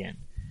seeing again.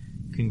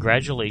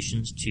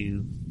 Congratulations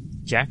to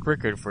Jack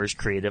Rickard for his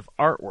creative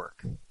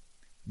artwork.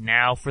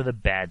 Now for the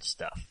bad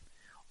stuff.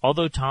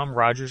 Although Tom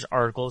Rogers'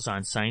 articles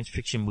on science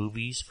fiction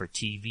movies for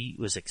TV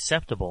was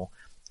acceptable,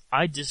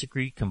 I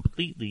disagree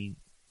completely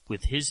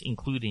with his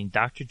including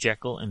Dr.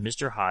 Jekyll and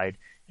Mr. Hyde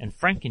and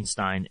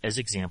Frankenstein as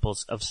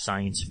examples of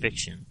science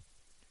fiction.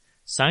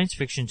 Science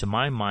fiction, to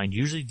my mind,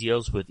 usually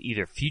deals with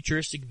either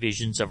futuristic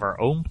visions of our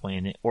own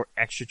planet or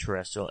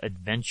extraterrestrial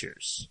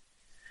adventures.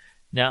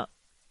 Now,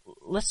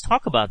 let's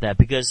talk about that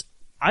because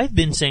I've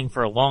been saying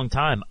for a long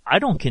time I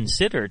don't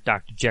consider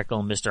Dr. Jekyll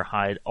and Mr.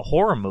 Hyde a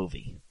horror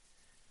movie.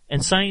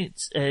 And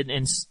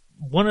and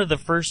one of the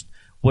first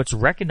what's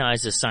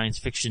recognized as science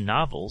fiction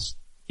novels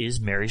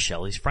is Mary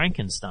Shelley's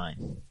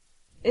Frankenstein.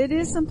 It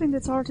is something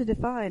that's hard to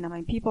define. I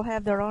mean, people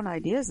have their own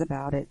ideas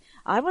about it.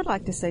 I would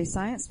like to say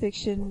science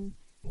fiction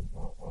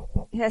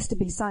has to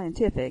be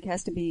scientific,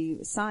 has to be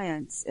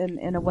science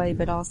in a way,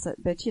 but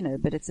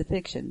it's a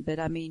fiction. But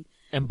I mean,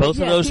 and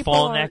both of those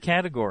fall in that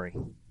category.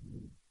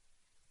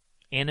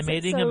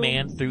 Animating a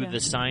man through the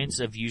science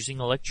of using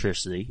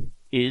electricity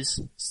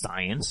is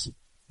science,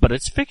 but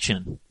it's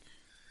fiction.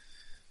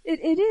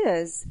 It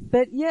is,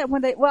 but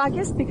I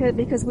guess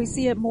because we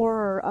see it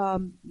more,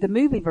 the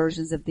movie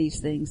versions of these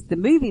things. The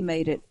movie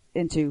made it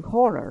into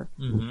horror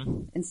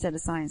instead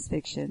of science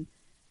fiction.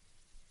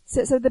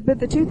 But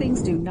the two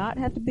things do not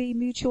have to be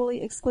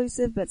mutually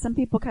exclusive, but some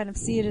people kind of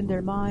see it in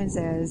their minds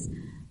as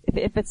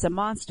if it's a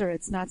monster,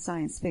 it's not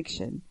science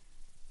fiction.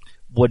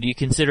 What do you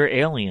consider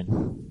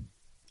Alien?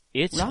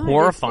 It's Right,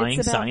 horrifying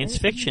it's about science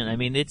alien. fiction. I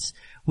mean,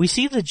 we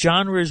see the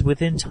genres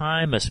within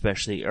time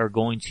especially are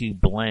going to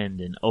blend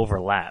and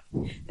overlap.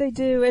 They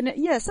do, and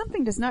yeah,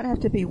 something does not have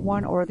to be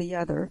one or the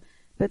other,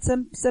 but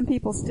some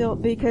people still,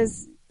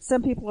 because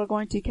some people are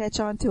going to catch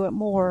on to it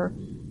more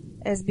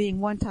as being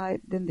one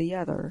type than the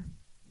other.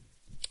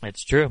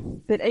 It's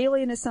true. But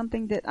Alien is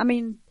something that, I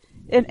mean,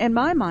 in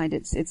my mind,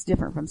 it's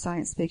different from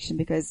science fiction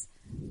because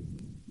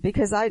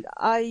I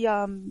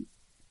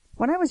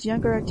when I was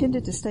younger, I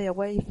tended to stay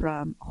away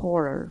from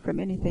horror, from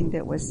anything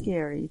that was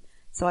scary.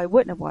 So I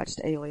wouldn't have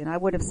watched Alien. I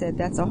would have said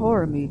that's a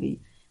horror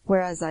movie,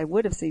 whereas I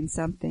would have seen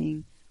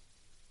something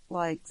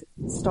like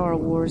Star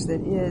Wars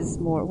that is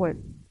more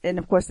and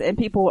of course, and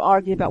people will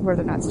argue about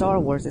whether or not Star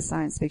Wars is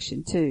science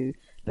fiction too.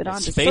 But on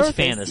the Space surface,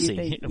 fantasy,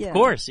 you think, of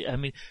course. I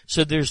mean,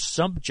 so there's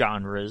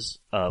subgenres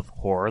of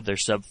horror.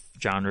 There's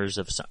subgenres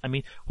of. I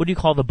mean, what do you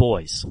call The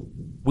Boys?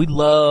 We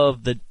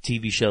love the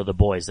TV show The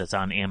Boys that's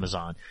on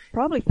Amazon.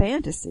 Probably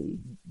fantasy.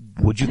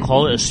 Would you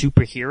call it a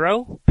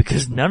superhero?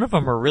 Because none of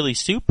them are really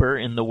super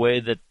in the way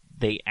that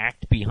they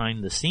act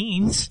behind the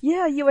scenes.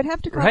 Yeah, you would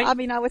have to call. Right. I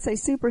mean, I would say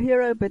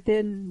superhero, but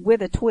then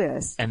with a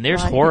twist. And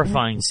there's right?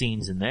 horrifying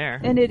scenes in there.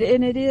 And it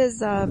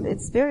is.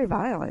 It's very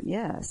violent.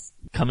 Yes.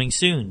 Coming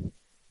soon.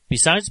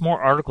 Besides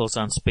more articles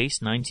on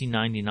Space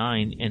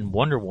 1999 and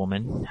Wonder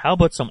Woman, how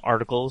about some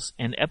articles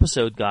and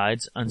episode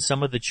guides on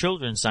some of the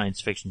children's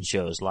science fiction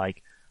shows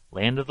like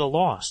Land of the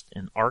Lost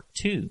and Ark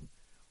 2?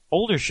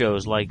 Older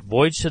shows like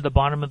Voyage to the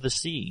Bottom of the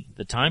Sea,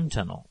 The Time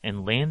Tunnel,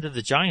 and Land of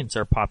the Giants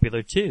are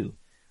popular too.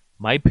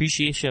 My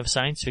appreciation of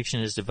science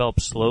fiction has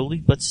developed slowly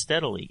but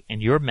steadily,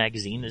 and your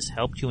magazine has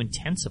helped to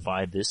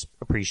intensify this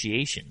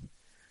appreciation.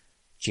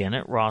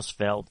 Janet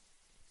Rosfeld,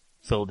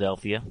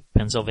 Philadelphia,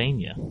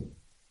 Pennsylvania.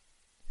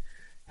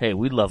 Hey,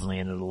 we love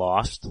Land of the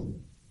Lost.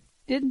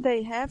 Didn't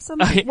they have some?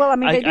 Well, I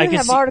mean, they do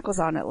have articles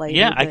on it later.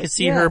 Yeah, I but, could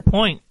see yeah. her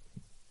point.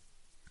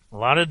 A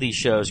lot of these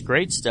shows,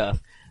 great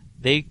stuff.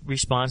 They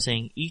respond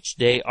saying, each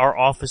day our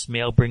office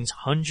mail brings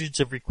hundreds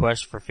of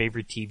requests for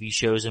favorite TV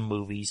shows and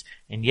movies,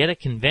 and yet at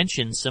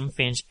conventions some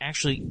fans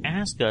actually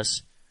ask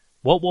us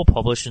what we'll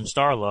publish in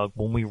Starlog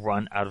when we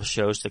run out of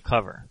shows to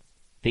cover.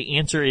 The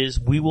answer is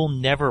we will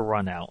never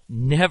run out.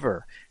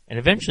 Never. And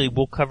eventually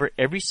we'll cover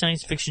every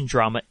science fiction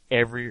drama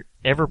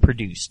ever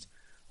produced.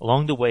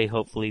 Along the way,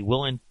 hopefully,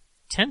 we'll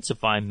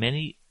intensify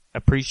many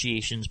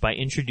appreciations by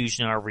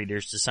introducing our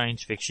readers to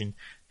science fiction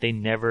they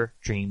never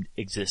dreamed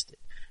existed.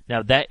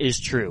 Now, that is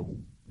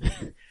true.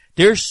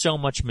 There's so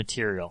much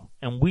material,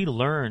 and we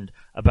learned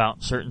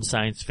about certain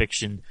science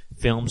fiction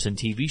films and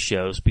TV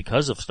shows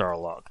because of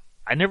Starlog.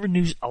 I never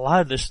knew a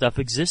lot of this stuff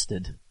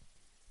existed.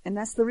 And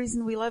that's the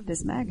reason we love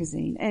this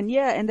magazine. And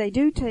yeah, and they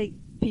do take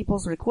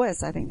people's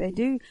requests. I think they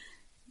do.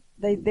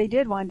 They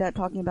did wind up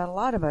talking about a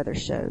lot of other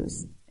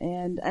shows.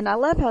 And I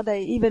love how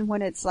they, even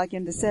when it's like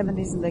in the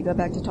 70s and they go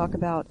back to talk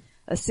about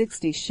a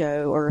 60s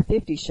show or a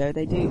 50s show,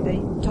 they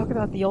talk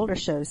about the older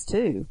shows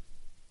too.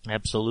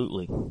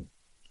 Absolutely.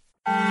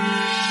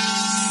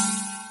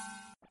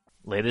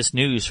 Latest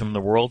news from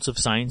the worlds of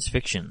science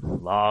fiction.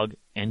 Log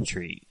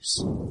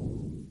entries.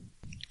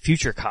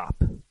 Future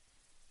Cop.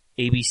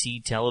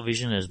 ABC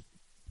Television has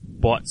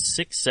bought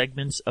 6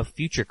 segments of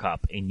Future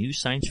Cop, a new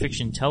science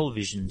fiction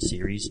television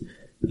series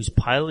whose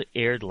pilot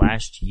aired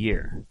last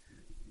year.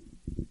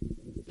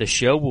 The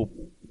show will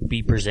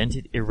be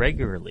presented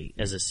irregularly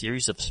as a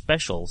series of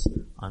specials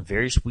on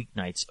various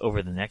weeknights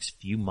over the next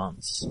few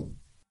months.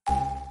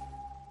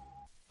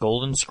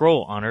 Golden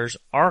Scroll honors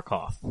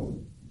Arkoff.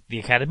 The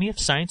Academy of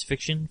Science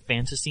Fiction,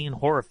 Fantasy, and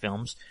Horror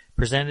Films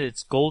presented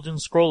its Golden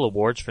Scroll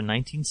Awards for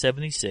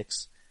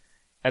 1976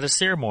 at a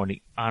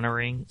ceremony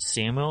honoring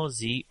Samuel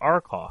Z.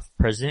 Arkoff,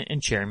 President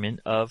and Chairman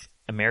of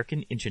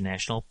American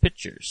International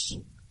Pictures.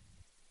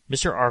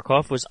 Mr.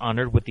 Arkoff was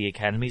honored with the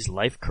Academy's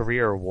Life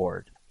Career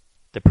Award.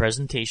 The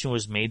presentation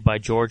was made by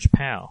George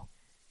Pal.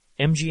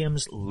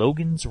 MGM's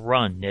Logan's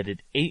Run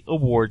netted 8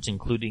 awards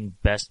including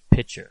Best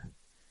Picture.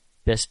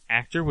 Best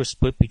Actor was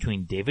split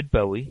between David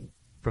Bowie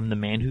from The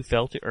Man Who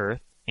Fell to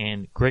Earth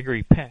and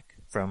Gregory Peck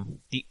from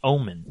The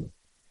Omen.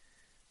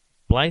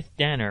 Blythe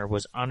Danner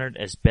was honored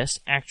as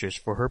Best Actress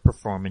for her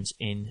performance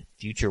in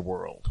Future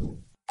World.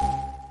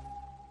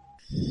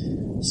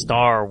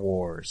 Star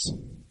Wars.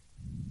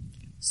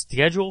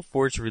 Scheduled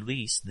for its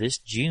release this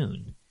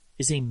June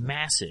is a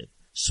massive,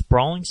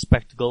 sprawling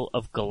spectacle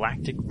of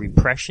galactic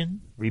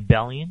repression,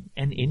 rebellion,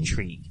 and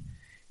intrigue,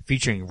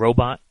 featuring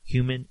robot,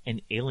 human,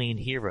 and alien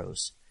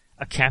heroes,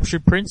 a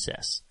captured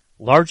princess,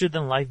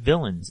 larger-than-life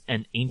villains,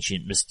 and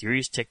ancient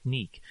mysterious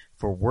technique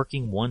for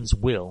working one's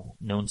will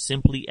known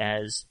simply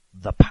as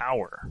the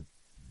Power.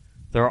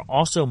 There are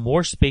also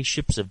more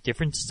spaceships of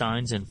different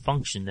designs and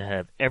function that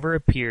have ever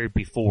appeared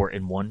before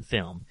in one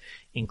film,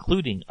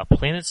 including a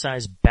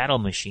planet-sized battle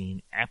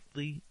machine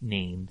aptly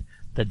named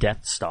the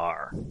Death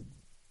Star.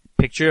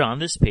 Pictured on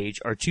this page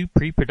are two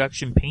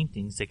pre-production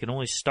paintings that can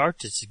only start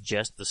to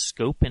suggest the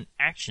scope and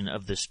action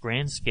of this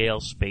grand-scale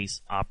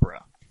space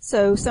opera.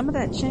 So some of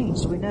that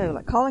changed, we know,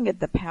 like calling it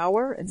the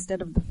Power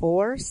instead of the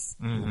Force.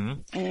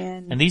 Mm-hmm.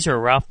 And these are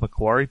Ralph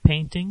McQuarrie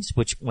paintings,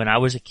 which when I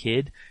was a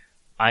kid,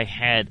 I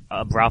had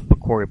a Ralph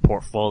McQuarrie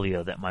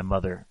portfolio that my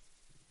mother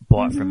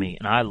bought for me,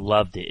 and I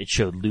loved it. It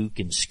showed Luke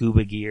in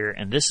scuba gear,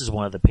 and this is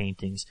one of the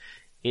paintings.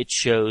 It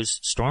shows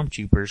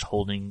stormtroopers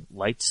holding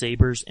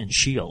lightsabers and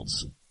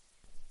shields.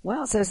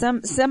 wow, so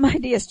some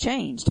ideas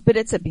changed, but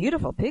it's a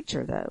beautiful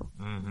picture, though.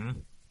 Mm-hmm.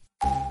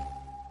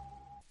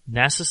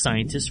 NASA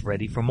scientists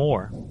ready for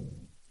more.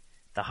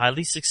 The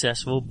highly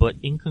successful but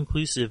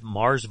inconclusive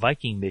Mars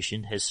Viking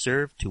mission has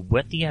served to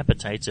whet the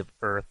appetites of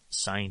Earth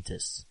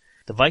scientists.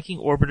 The Viking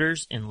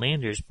orbiters and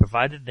landers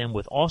provided them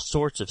with all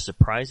sorts of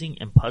surprising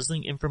and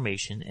puzzling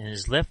information and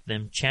has left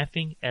them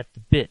champing at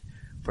the bit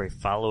for a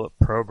follow-up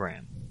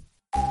program.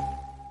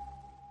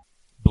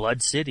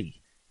 Blood City.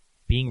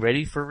 Being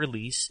ready for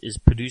release is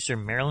producer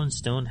Marilyn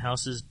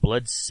Stonehouse's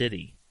Blood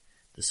City,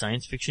 the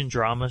science fiction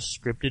drama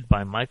scripted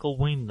by Michael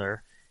Wendler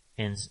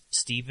and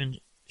Stephen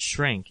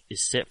Schrenk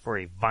is set for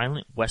a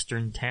violent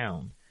western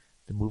town.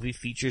 The movie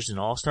features an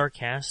all-star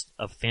cast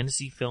of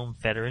fantasy film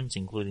veterans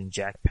including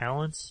Jack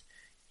Palance,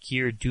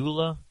 Keir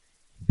Dullea,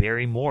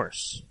 Barry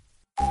Morse.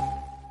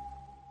 Now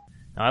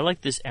I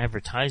like this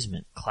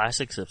advertisement,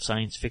 Classics of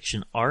Science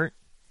Fiction Art.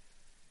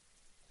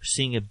 We're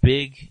seeing a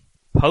big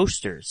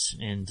posters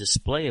and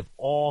display of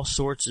all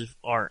sorts of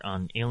art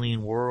on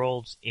alien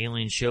worlds,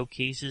 alien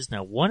showcases.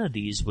 Now one of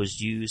these was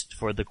used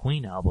for the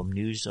Queen album,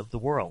 News of the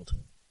World.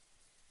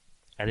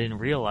 I didn't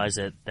realize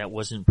that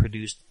wasn't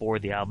produced for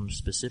the album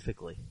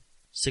specifically.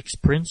 6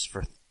 prints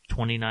for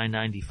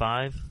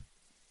 $29.95.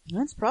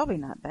 That's probably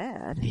not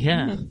bad.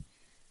 Yeah.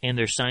 And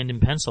they're signed in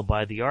pencil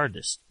by the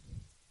artist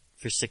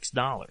for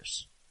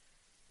 $6.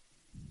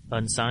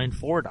 Unsigned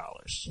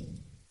 $4.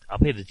 I'll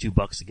pay the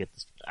 $2 to get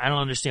this. I don't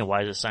understand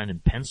why it's signed in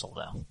pencil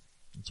though.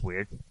 It's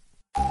weird.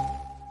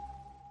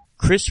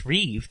 Chris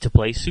Reeve to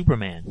play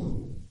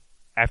Superman.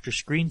 After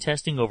screen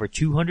testing over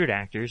 200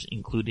 actors,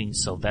 including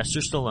Sylvester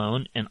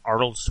Stallone and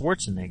Arnold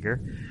Schwarzenegger,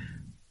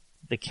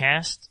 the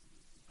cast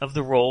of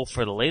the role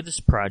for the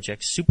latest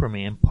project,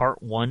 Superman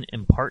Part 1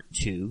 and Part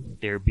 2,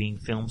 they're being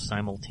filmed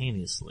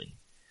simultaneously.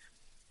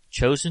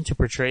 Chosen to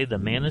portray the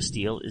Man of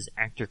Steel is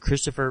actor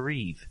Christopher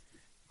Reeve.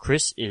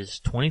 Chris is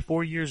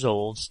 24 years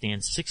old,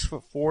 stands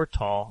 6'4"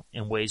 tall,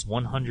 and weighs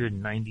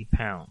 190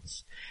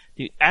 pounds.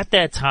 Dude, at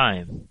that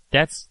time,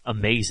 that's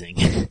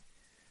amazing.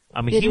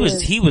 I mean,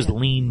 he was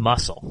lean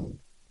muscle.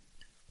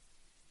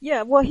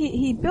 Yeah, well,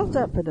 he built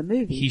up for the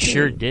movie. He too.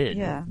 sure did.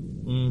 Yeah.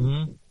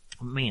 Mm-hmm.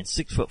 Man,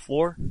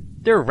 6'4".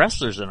 There are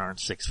wrestlers that aren't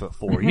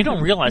 6'4". You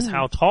don't realize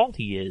how tall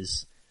he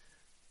is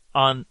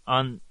on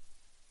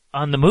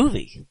the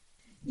movie.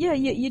 Yeah,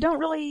 you don't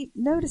really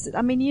notice it.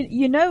 I mean,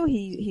 you know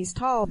he's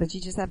tall, but you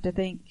just have to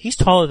think. He's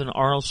taller than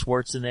Arnold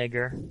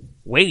Schwarzenegger,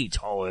 way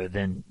taller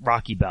than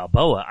Rocky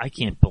Balboa. I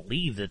can't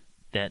believe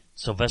that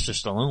Sylvester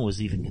Stallone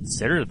was even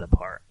considered the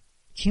part.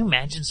 Can you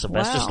imagine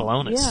Sylvester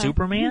Stallone as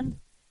Superman?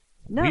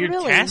 No, weird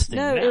really. casting.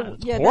 No,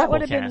 Yeah, that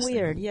would have been casting.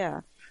 weird.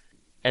 Yeah.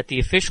 At the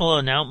official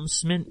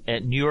announcement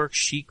at New York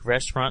chic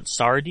restaurant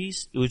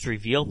Sardi's, it was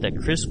revealed that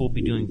Chris will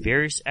be doing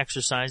various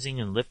exercising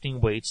and lifting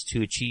weights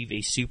to achieve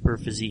a super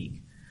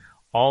physique.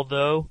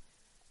 Although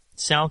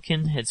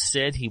Salkin had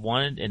said he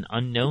wanted an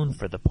unknown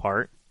for the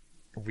part,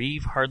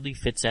 Reeve hardly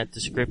fits that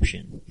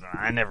description.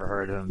 I never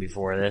heard of him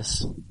before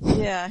this.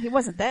 Yeah, he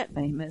wasn't that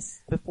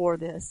famous before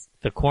this.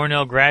 The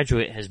Cornell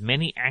graduate has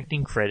many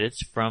acting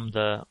credits from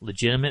the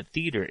legitimate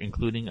theater,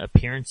 including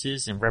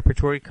appearances in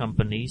repertory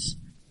companies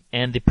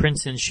and the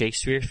Princeton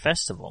Shakespeare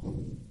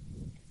Festival.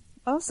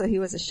 Also, he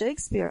was a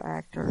Shakespeare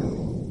actor.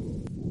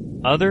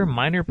 Other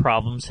minor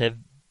problems have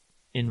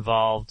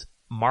involved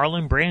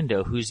Marlon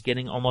Brando, who's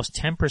getting almost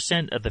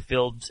 10% of the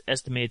film's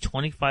estimated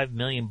 $25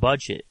 million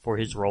budget for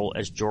his role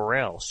as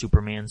Jor-El,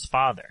 Superman's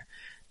father.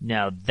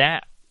 Now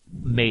that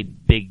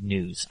made big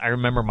news. I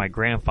remember my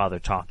grandfather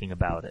talking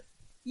about it.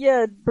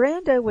 Yeah,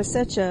 Brando was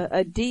such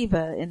a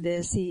diva in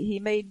this. He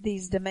made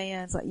these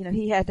demands, like,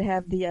 he had to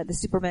have the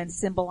Superman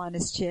symbol on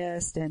his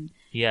chest, and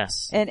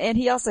yes, and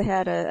he also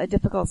had a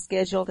difficult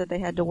schedule that they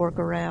had to work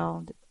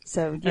around.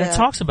 So yeah. And it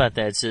talks about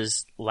that. It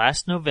says,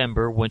 last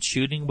November, when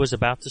shooting was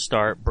about to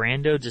start,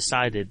 Brando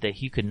decided that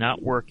he could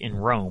not work in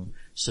Rome,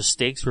 so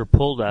stakes were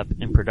pulled up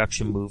and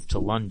production moved to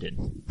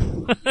London.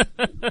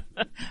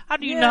 How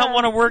do you not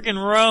want to work in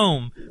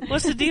Rome?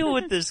 What's the deal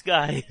with this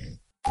guy?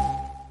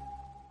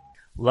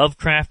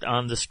 Lovecraft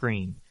on the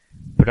screen.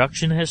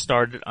 Production has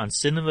started on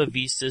Cinema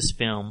Vista's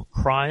film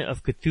Cry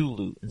of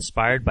Cthulhu,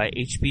 inspired by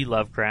H.P.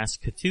 Lovecraft's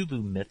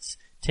Cthulhu myths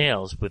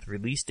tales, with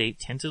release date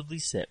tentatively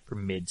set for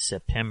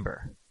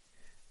mid-September.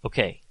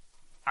 Okay,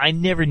 I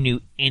never knew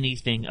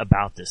anything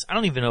about this. I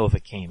don't even know if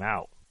it came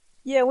out.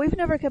 Yeah, we've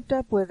never kept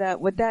up with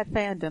that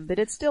fandom, but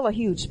it's still a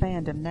huge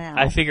fandom now.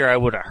 I figure I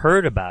would have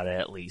heard about it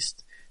at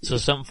least. So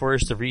something for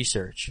us to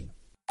research.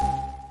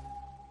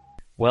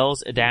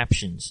 Wells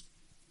Adaptions.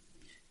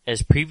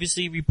 As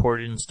previously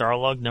reported in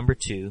Starlog number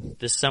 2,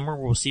 this summer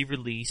we'll see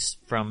release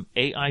from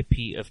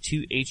AIP of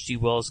 2 H.G.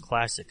 Wells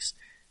classics,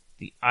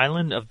 The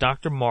Island of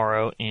Dr.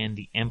 Moreau and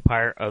The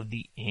Empire of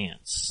the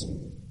Ants.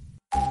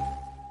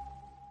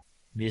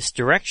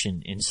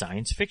 Misdirection in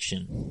science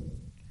fiction.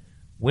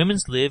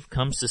 Women's Live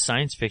comes to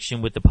science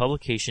fiction with the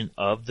publication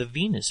of The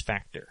Venus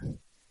Factor.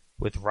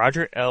 With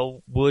Roger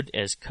L. Wood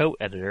as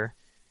co-editor,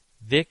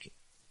 Vic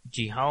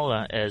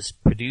Gihala as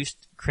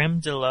produced creme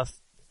de la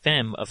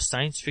femme of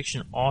science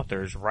fiction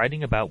authors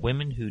writing about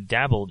women who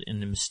dabbled in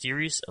the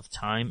mysterious of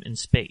time and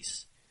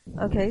space.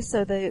 Okay,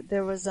 so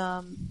there was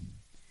a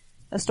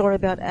story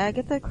about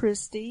Agatha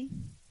Christie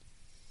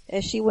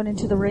as she went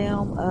into the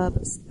realm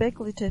of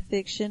speculative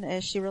fiction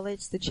as she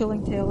relates the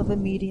chilling tale of a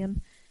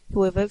medium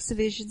who evokes a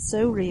vision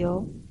so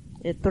real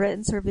it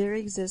threatens her very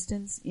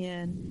existence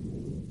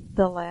in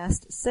The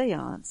Last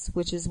Seance,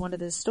 which is one of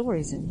the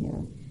stories in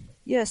here.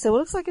 Yeah, so it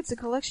looks like it's a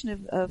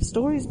collection of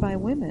stories by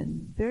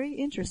women. Very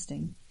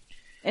interesting.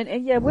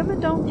 And yeah, women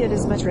don't get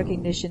as much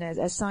recognition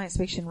as science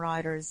fiction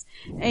writers.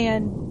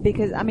 And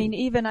because, I mean,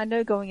 even I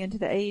know going into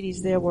the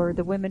 80s, there were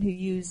the women who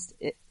used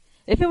it.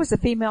 If it was a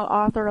female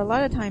author, a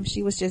lot of times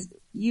she was just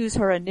use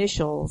her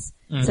initials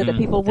so that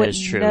people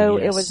wouldn't know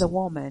it was a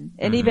woman.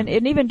 And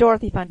even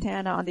Dorothy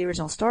Fontana on the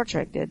original Star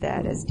Trek did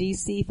that as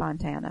DC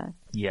Fontana.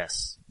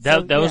 Yes.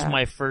 That was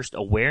my first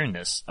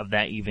awareness of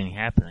that even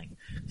happening.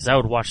 Because I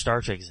would watch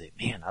Star Trek and say,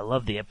 man, I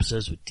love the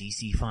episodes with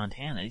DC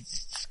Fontana.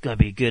 It's going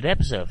to be a good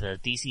episode for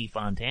DC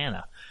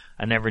Fontana.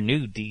 I never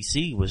knew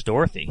DC was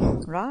Dorothy.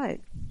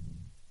 Right.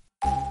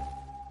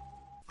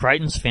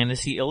 Crichton's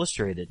Fantasy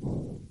Illustrated.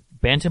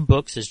 Bantam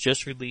Books has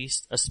just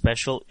released a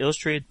special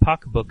illustrated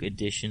pocketbook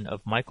edition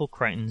of Michael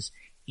Crichton's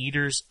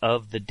Eaters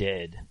of the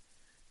Dead.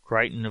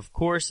 Crichton, of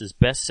course, is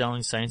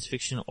best-selling science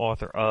fiction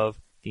author of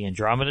The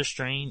Andromeda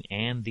Strain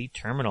and The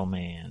Terminal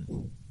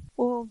Man.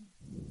 Well,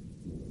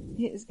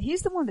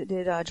 he's the one that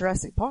did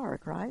Jurassic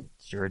Park, right?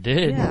 Sure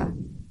did. Yeah.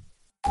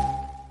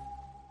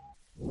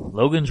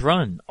 Logan's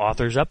Run,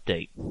 Author's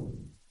Update.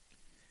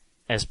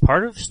 As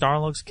part of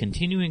Starlog's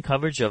continuing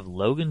coverage of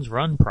Logan's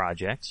Run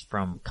projects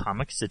from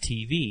comics to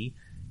TV,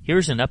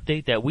 here's an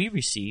update that we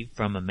received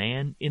from a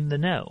man in the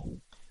know,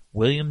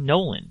 William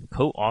Nolan,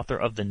 co-author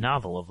of the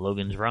novel of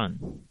Logan's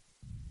Run.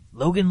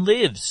 Logan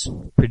Lives,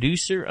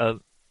 producer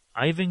of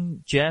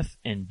Ivan, Jeff,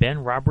 and Ben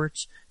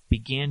Roberts,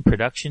 began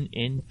production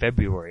in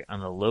February on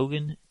the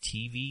Logan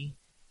TV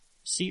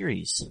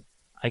series.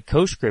 I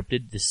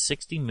co-scripted the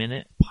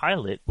 60-minute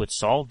pilot with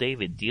Saul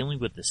David dealing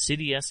with the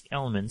city-esque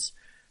elements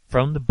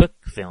from the book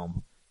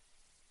film,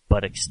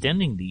 but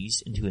extending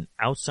these into an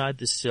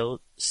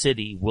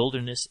outside-the-city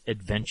wilderness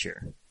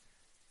adventure.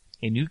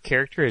 A new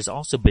character has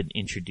also been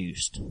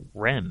introduced,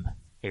 Rem,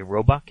 a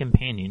robot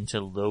companion to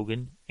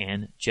Logan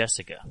and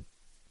Jessica.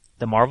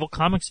 The Marvel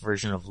Comics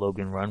version of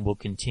Logan Run will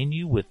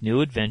continue with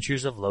new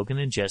adventures of Logan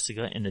and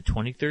Jessica in the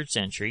 23rd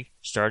century,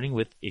 starting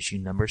with issue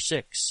number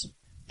 6.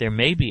 There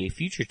may be a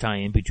future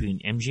tie-in between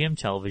MGM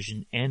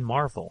Television and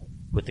Marvel,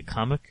 with the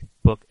comic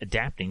book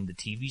adapting the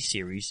TV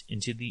series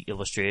into the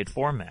illustrated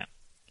format.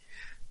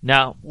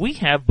 Now, we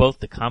have both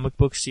the comic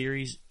book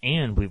series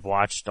and we've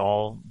watched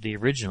all the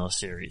original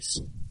series.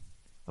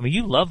 I mean,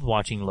 you loved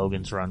watching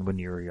Logan's Run when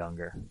you were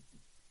younger.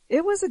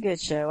 It was a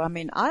good show. I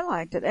mean, I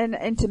liked it.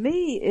 And to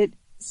me,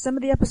 some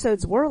of the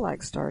episodes were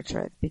like Star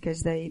Trek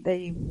because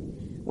they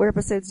were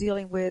episodes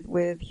dealing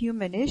with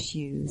human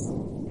issues.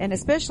 And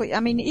especially,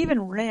 I mean,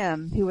 even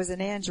Rem, who was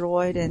an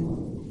android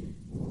and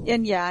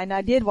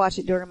I did watch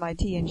it during my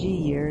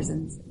TNG years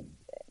and,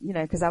 you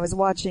know, cause I was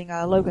watching,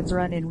 Logan's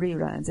Run in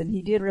reruns and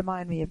he did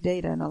remind me of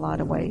Data in a lot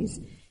of ways.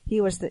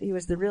 He was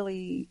the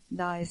really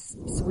nice,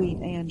 sweet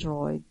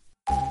android.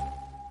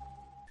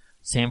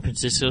 San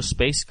Francisco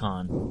Space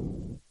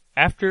Con.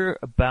 After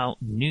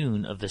about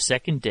noon of the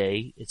second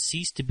day, it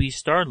ceased to be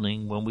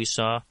startling when we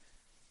saw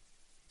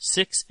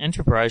 6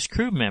 Enterprise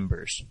crew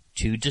members,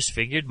 2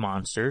 disfigured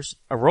monsters,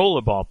 a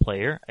rollerball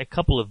player, a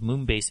couple of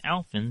moon-based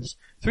Alphans,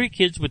 3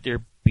 kids with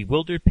their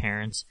bewildered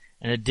parents,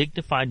 and a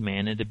dignified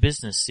man in a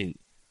business suit,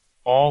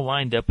 all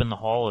lined up in the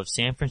hall of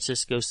San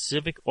Francisco's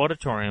Civic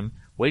Auditorium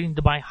waiting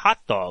to buy hot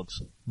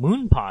dogs,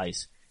 moon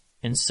pies,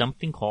 and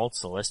something called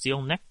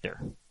Celestial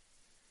Nectar,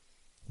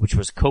 which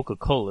was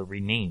Coca-Cola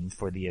renamed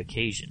for the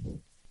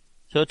occasion.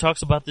 So it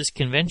talks about this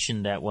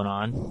convention that went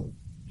on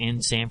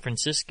in San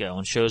Francisco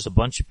and shows a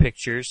bunch of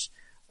pictures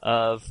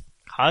of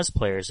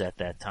cosplayers at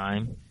that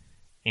time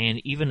and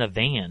even a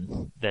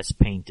van that's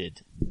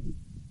painted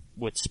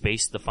with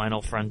Space the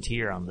Final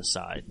Frontier on the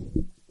side.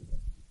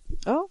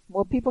 Oh,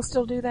 well, people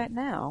still do that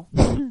now.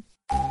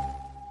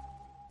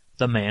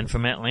 The Man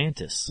from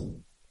Atlantis.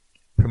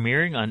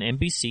 Premiering on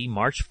NBC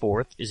March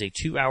 4th is a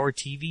 2-hour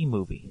TV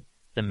movie.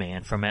 The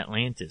Man from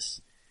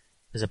Atlantis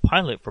is a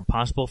pilot for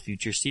possible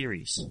future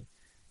series.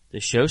 The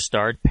show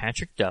starred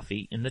Patrick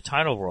Duffy in the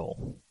title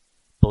role,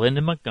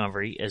 Belinda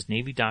Montgomery as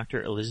Navy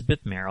Doctor Elizabeth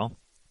Merrill,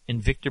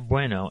 and Victor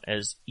Bueno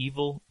as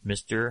evil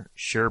Mr.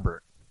 Sherbert.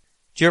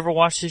 Did you ever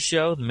watch this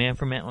show, The Man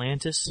from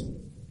Atlantis?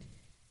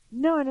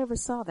 No, I never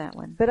saw that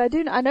one. But I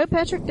know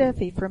Patrick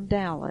Duffy from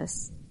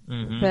Dallas.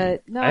 Mm-hmm.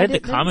 But no, I had the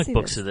didn't comic see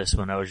books this. of this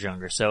when I was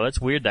younger, so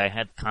it's weird that I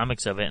had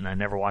comics of it and I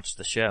never watched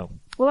the show.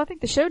 Well, I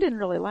think the show didn't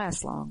really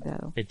last long,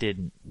 though. It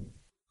didn't.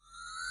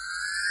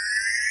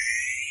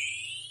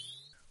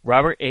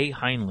 Robert A.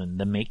 Heinlein,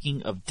 The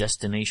Making of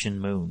Destination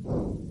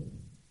Moon.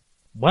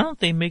 Why don't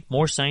they make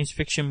more science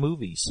fiction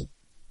movies?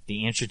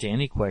 The answer to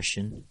any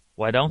question,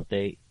 why don't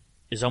they,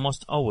 is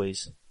almost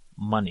always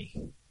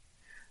money.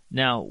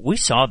 Now, we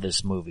saw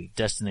this movie,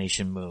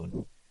 Destination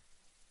Moon.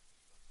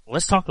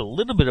 Let's talk a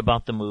little bit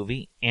about the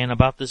movie and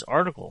about this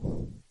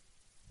article.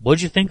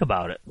 What'd you think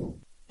about it?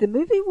 The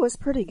movie was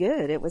pretty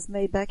good. It was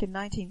made back in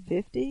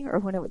 1950,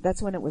 or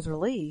that's when it was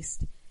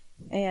released.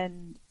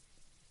 And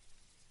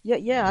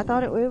yeah, I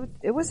thought it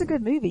was a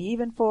good movie,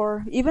 even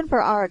for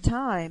our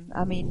time.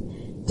 I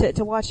mean,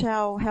 to watch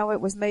how it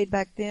was made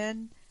back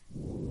then,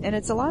 and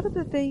it's a lot of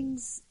the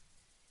things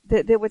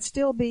that would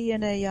still be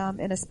in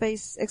a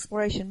space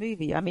exploration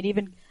movie. I mean,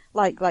 even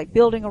like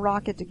building a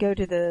rocket to go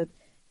to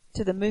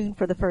the moon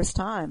for the first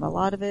time. A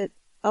lot of it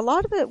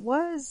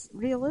was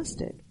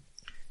realistic.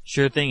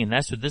 Sure thing, and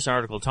that's what this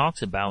article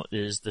talks about,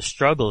 is the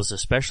struggles,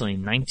 especially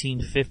in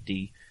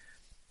 1950,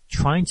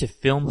 trying to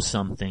film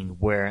something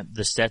where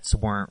the sets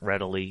weren't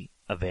readily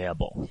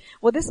available.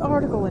 Well, this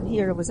article in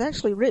here was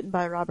actually written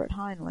by Robert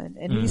Heinlein,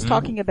 and he's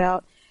talking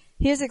about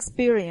his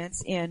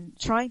experience in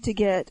trying to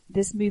get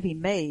this movie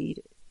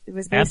made. It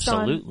was based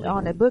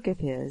on a book of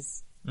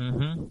his.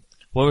 Mm-hmm.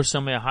 What were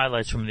some of the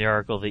highlights from the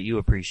article that you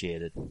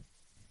appreciated?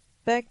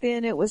 Back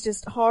then, it was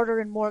just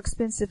harder and more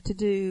expensive to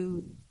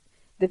do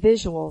the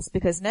visuals,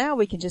 because now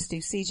we can just do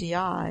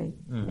CGI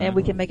and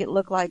we can make it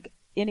look like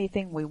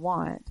anything we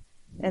want.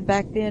 And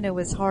back then, it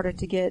was harder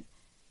to get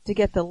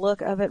the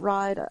look of it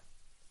right,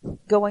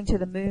 going to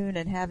the moon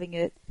and having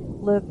it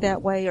look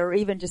that way, or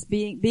even just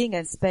being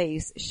in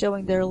space,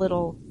 showing their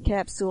little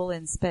capsule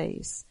in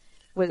space.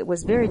 It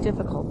was very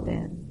difficult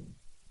then.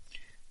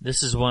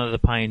 This is one of the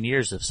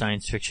pioneers of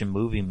science fiction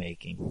movie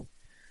making.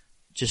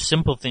 Just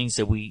simple things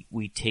that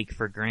we take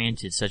for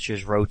granted, such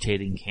as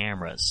rotating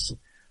cameras.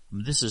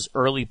 This is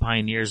early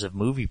pioneers of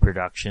movie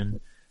production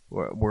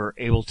were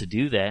able to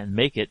do that and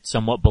make it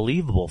somewhat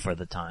believable for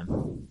the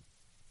time.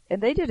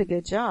 And they did a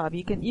good job.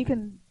 You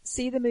can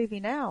see the movie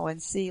now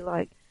and see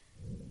like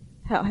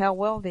how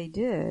well they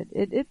did.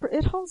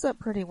 It holds up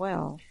pretty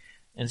well.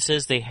 And it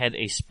says they had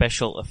a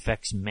special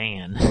effects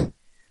man,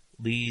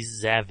 Lee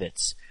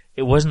Zavitz.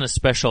 It wasn't a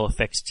special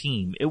effects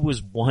team. It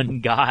was one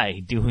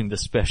guy doing the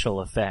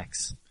special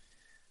effects.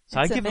 So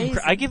I give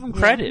him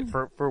credit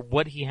for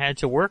what he had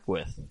to work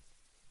with.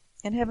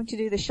 And having to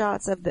do the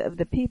shots of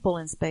the people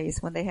in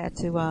space when they had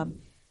to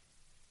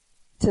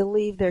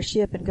leave their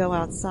ship and go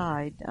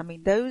outside. I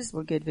mean, those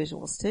were good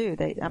visuals too.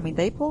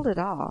 They pulled it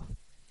off.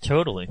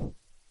 Totally.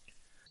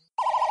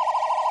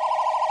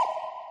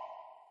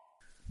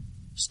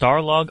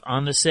 Starlog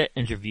on the Set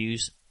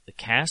interviews the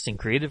cast and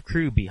creative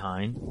crew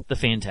behind The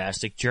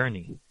Fantastic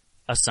Journey,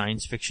 a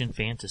science fiction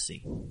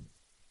fantasy.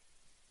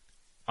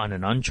 On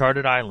an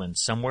uncharted island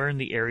somewhere in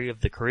the area of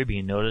the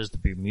Caribbean known as the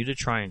Bermuda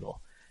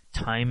Triangle,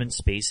 time and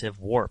space have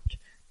warped,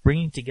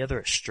 bringing together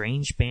a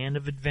strange band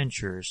of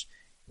adventurers,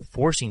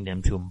 forcing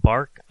them to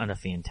embark on a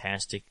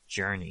fantastic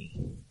journey.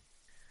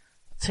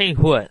 I'll tell you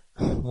what,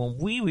 when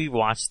we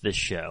watched this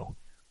show,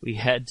 we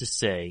had to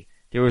say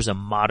there was a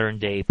modern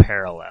day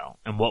parallel.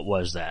 And what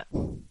was that?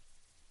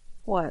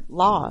 What?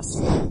 Lost.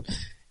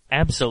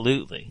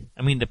 Absolutely.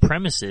 I mean, the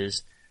premise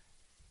is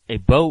a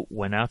boat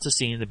went out to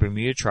sea in the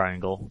Bermuda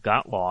Triangle,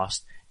 got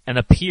lost, and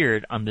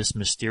appeared on this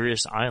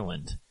mysterious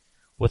island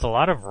with a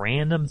lot of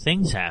random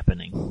things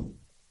happening.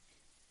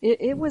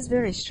 It was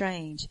very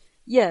strange.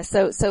 Yeah,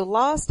 so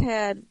Lost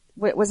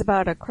was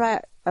about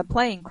a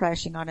plane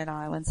crashing on an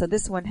island. So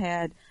this one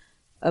had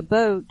a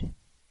boat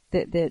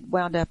that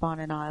wound up on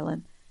an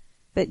island.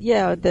 But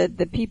yeah,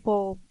 the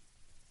people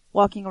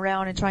walking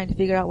around and trying to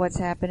figure out what's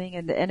happening,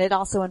 and it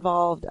also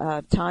involved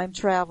time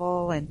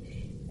travel,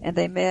 and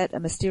they met a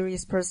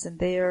mysterious person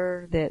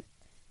there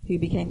who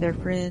became their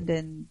friend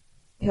and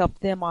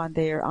helped them on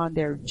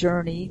their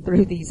journey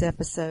through these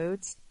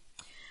episodes.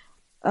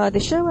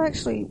 The show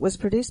actually was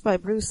produced by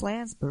Bruce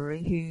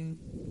Lansbury, who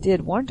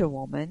did Wonder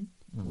Woman.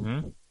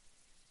 Mm-hmm.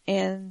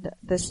 And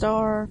the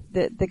star,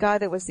 the guy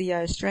that was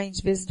the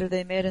strange visitor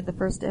they met in the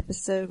first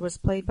episode, was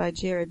played by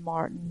Jared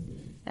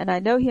Martin. And I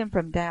know him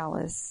from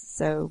Dallas,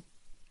 so,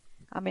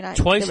 I mean,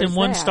 twice in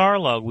one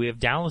Starlog, we have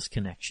Dallas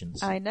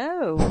connections. I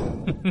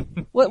know.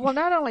 well,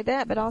 not only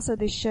that, but also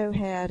this show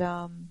had,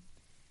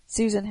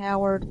 Susan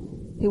Howard,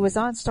 who was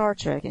on Star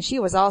Trek, and she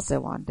was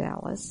also on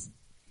Dallas.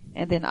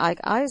 And then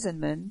Ike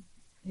Eisenman,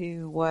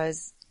 who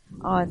was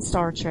on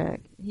Star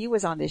Trek. He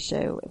was on this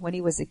show when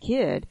he was a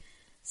kid.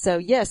 So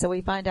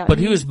we find out. But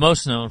he was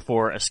most known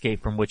for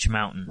Escape from Witch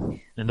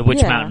Mountain and the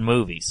Witch Mountain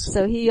movies.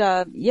 So he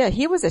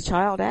was a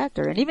child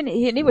actor, and even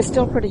he was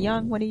still pretty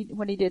young when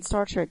he did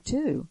Star Trek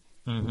too.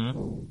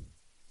 Mm-hmm.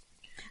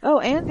 Oh,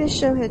 and this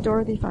show had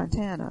Dorothy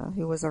Fontana,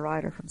 who was a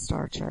writer from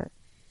Star Trek.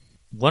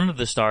 One of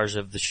the stars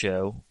of the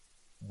show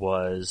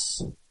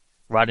was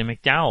Roddy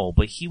McDowall,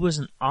 but he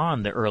wasn't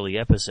on the early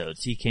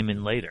episodes. He came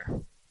in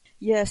later.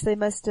 Yes, they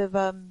must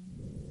have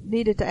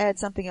needed to add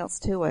something else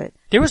to it.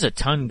 There was a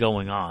ton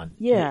going on.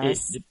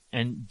 Yes.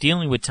 And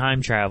dealing with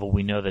time travel,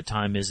 we know that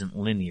time isn't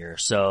linear,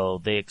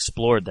 so they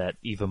explored that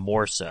even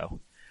more so.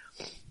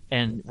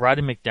 And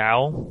Roddy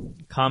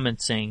McDowell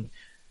comments saying,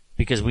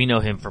 because we know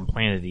him from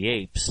Planet of the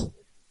Apes,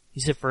 he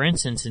said, for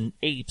instance, in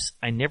Apes,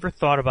 I never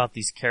thought about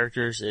these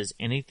characters as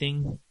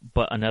anything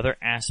but another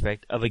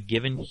aspect of a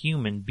given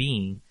human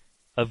being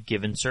of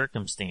given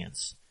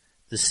circumstance.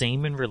 The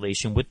same in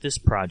relation with this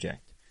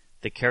project.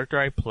 The character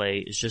I play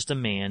is just a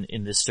man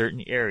in this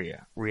certain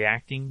area,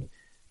 reacting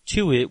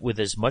to it with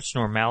as much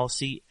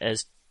normalcy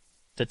as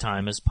the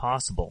time as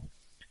possible.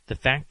 The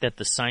fact that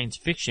the science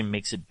fiction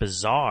makes it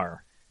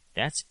bizarre,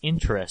 that's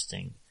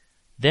interesting.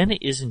 Then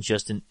it isn't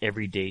just an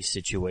everyday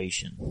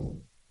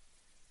situation.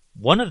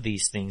 One of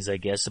these things, I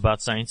guess,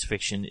 about science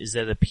fiction is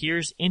that it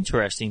appears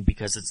interesting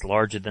because it's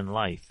larger than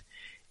life.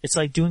 It's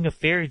like doing a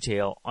fairy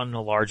tale on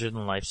a larger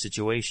than life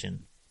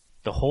situation.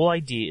 The whole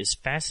idea is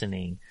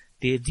fascinating.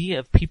 The idea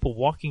of people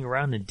walking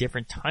around in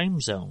different time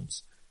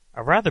zones.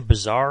 A rather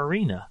bizarre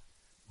arena.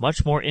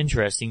 Much more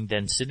interesting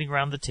than sitting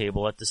around the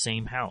table at the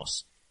same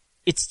house.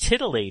 It's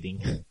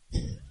titillating.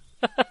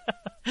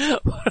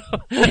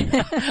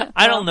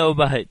 I don't know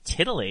about it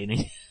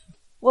titillating.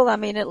 Well, I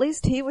mean, at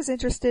least he was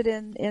interested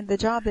in the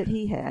job that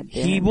he had.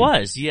 He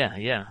was,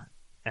 yeah.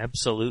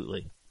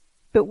 Absolutely.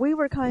 But we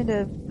were kind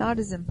of not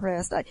as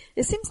impressed.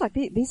 It seems like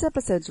these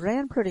episodes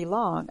ran pretty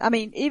long. I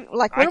mean,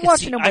 we're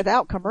watching them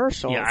without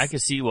commercials. Yeah, I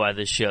could see why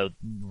this show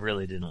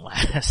really didn't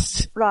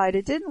last. Right,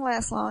 it didn't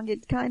last long.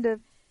 It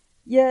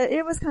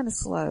was kind of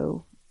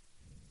slow.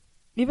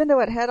 Even though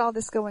it had all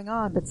this going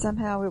on, but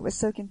somehow it was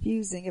so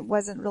confusing, it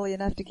wasn't really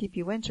enough to keep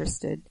you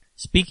interested.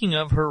 Speaking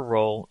of her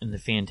role in the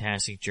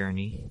Fantastic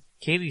Journey,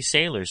 Katie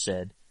Saylor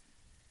said,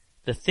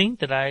 "The thing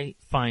that I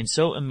find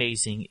so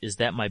amazing is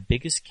that my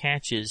biggest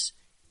catches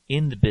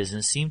in the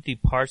business seem to be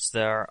parts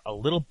that are a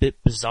little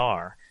bit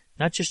bizarre,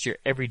 not just your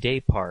everyday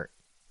part.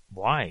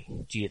 Why?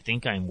 Do you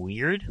think I'm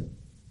weird?"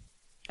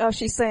 Oh,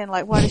 she's saying,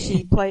 like, why does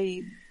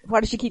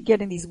she keep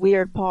getting these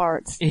weird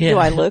parts? Yeah. Do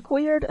I look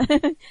weird?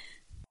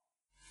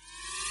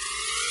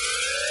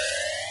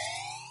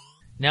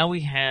 Now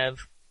we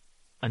have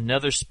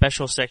another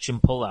special section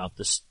pullout,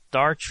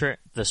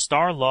 the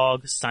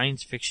Starlog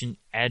Science Fiction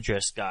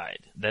Address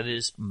Guide, that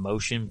is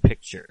motion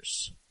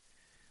pictures.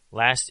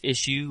 Last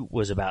issue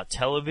was about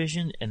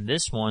television, and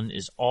this one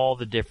is all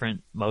the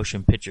different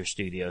motion picture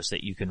studios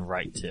that you can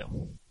write to.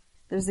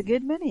 There's a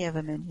good many of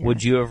them in here.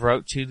 Would you have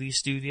wrote to these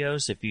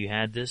studios if you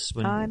had this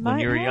when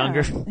you were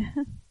younger?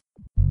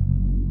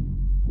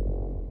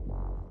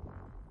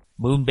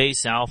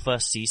 Moonbase Alpha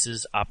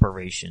ceases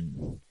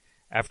operation.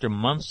 After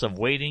months of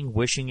waiting,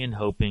 wishing, and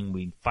hoping,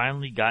 we'd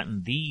finally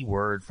gotten the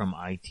word from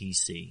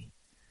ITC.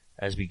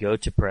 As we go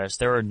to press,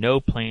 there are no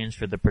plans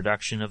for the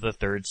production of the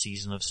third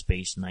season of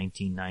Space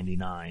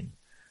 1999.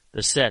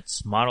 The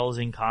sets, models,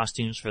 and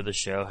costumes for the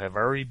show have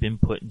already been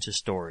put into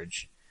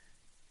storage.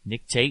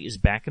 Nick Tate is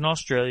back in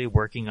Australia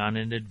working on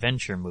an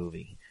adventure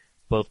movie.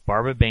 Both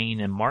Barbara Bain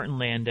and Martin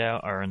Landau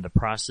are in the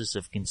process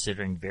of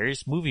considering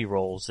various movie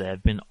roles that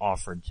have been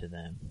offered to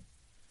them.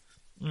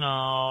 No,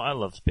 I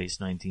love Space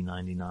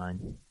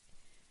 1999.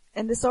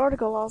 And this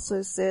article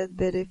also said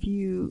that if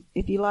you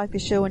like the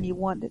show and you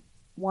want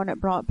it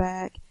brought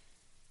back,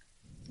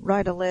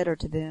 write a letter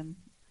to them.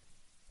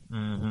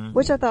 Mm-hmm.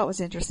 Which I thought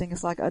was interesting.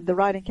 It's like the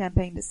writing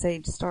campaign that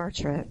saved Star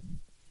Trek.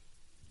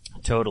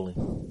 Totally.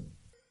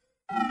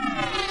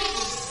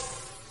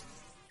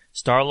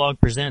 Starlog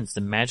presents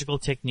the magical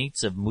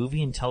techniques of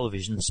movie and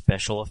television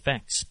special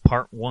effects.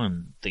 Part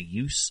 1, the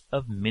use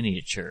of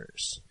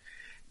miniatures.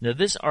 Now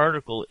this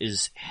article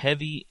is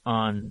heavy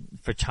on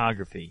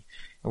photography,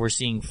 and we're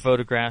seeing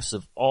photographs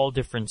of all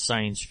different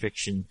science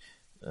fiction,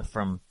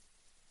 from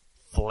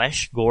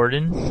Flash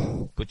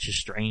Gordon, which is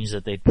strange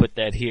that they'd put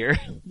that here,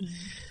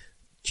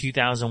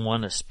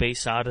 2001: A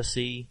Space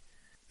Odyssey,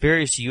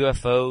 various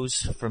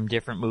UFOs from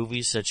different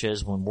movies such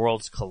as When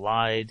Worlds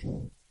Collide,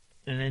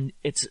 and then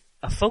it's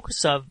a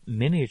focus of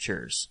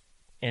miniatures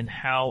and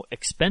how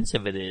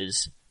expensive it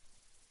is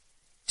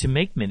to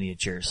make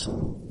miniatures.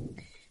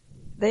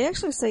 They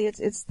actually say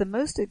it's the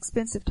most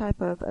expensive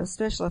type of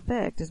special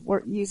effect is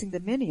using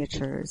the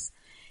miniatures.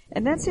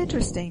 And that's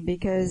interesting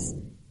because,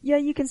 yeah,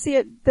 you can see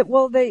it,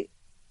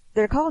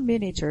 they're called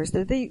miniatures.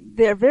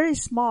 They're very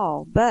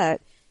small,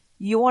 but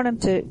you want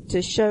them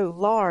to show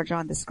large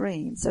on the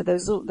screen. So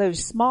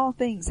those small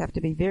things have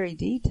to be very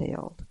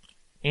detailed.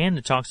 And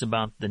it talks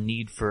about the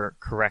need for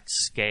correct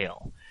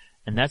scale.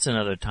 And that's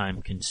another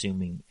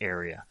time-consuming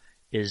area,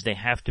 is they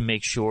have to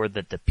make sure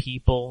that the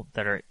people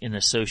that are in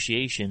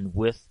association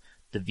with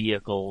the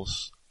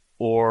vehicles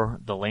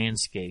or the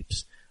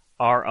landscapes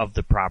are of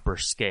the proper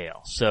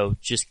scale. So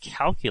just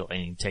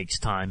calculating takes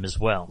time as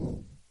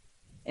well.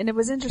 And it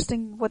was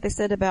interesting what they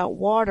said about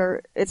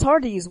water. It's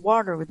hard to use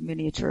water with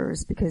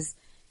miniatures because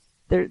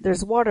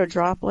there's water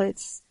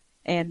droplets,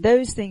 and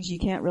those things you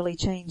can't really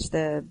change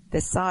the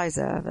size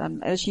of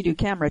unless you do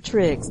camera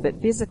tricks,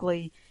 but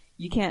physically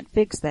you can't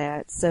fix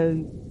that.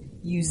 So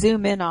you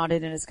zoom in on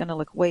it and it's going to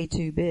look way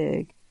too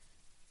big.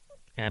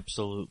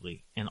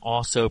 Absolutely. And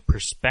also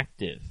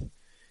perspective.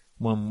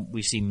 When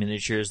we see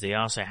miniatures, they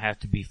also have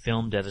to be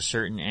filmed at a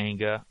certain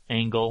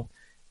angle,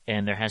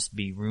 and there has to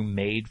be room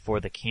made for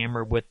the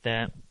camera with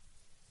that.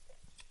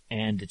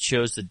 And it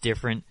shows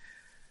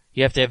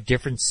you have to have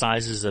different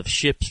sizes of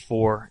ships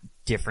for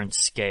different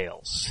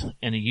scales.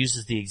 And it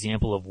uses the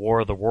example of War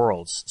of the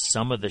Worlds.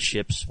 Some of the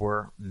ships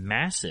were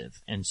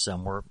massive, and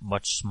some were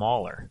much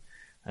smaller.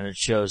 And it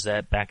shows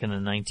that back in the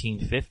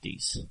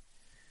 1950s,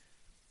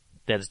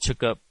 that it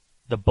took up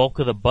the bulk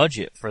of the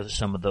budget for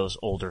some of those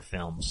older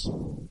films.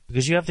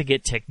 Because you have to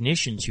get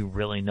technicians who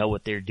really know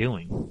what they're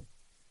doing.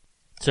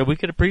 So we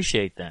could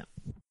appreciate that.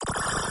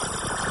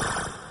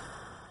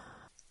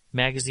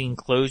 Magazine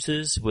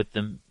closes with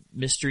the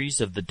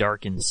mysteries of the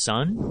darkened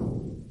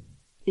sun.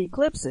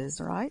 Eclipses,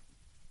 right?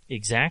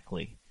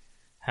 Exactly.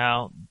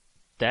 How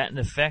that in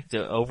effect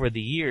over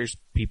the years,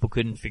 people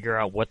couldn't figure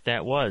out what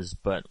that was,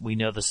 but we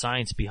know the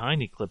science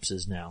behind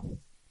eclipses now.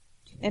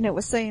 And it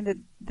was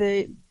saying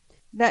that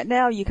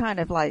now you kind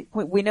of like,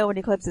 we know an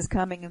eclipse is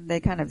coming and they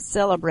kind of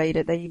celebrate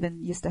it. They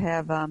even used to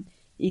have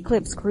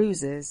eclipse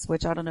cruises,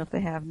 which I don't know if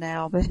they have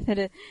now, but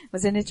it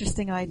was an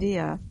interesting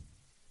idea.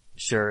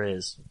 Sure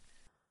is.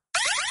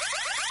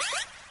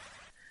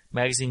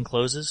 Magazine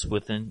closes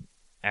with an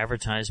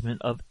advertisement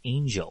of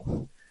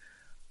Angel,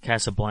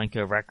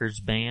 Casablanca Records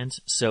band.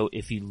 So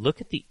if you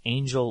look at the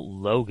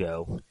Angel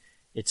logo,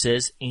 it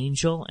says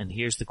Angel, and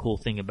here's the cool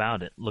thing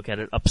about it. Look at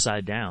it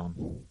upside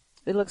down.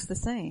 It looks the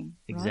same.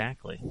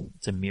 Exactly. Right?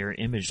 It's a mirror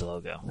image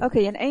logo.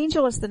 Okay, and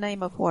Angel is the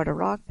name of what, a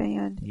rock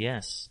band?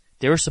 Yes.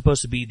 They were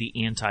supposed to be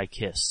the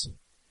anti-Kiss.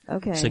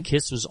 Okay. So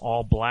Kiss was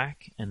all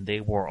black, and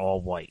they were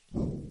all white.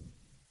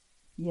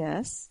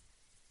 Yes.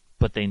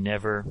 But they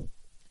never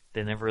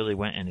really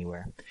went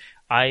anywhere.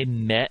 I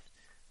met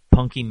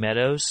Punky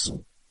Meadows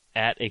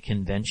at a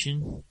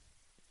convention,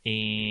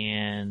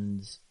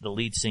 and the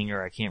lead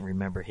singer, I can't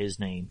remember his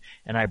name,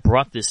 and I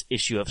brought this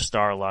issue of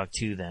Starlog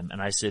to them,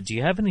 and I said, do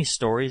you have any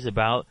stories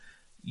about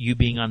you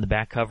being on the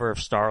back cover of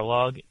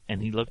Starlog?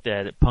 And he looked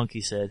at it,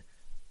 Punky said,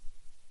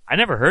 I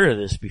never heard of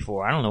this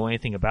before. I don't know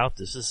anything about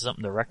this. This is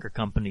something the record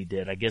company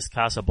did. I guess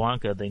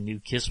Casablanca, they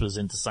knew Kiss was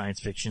into science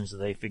fiction, so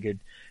they figured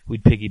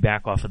we'd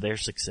piggyback off of their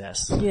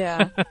success.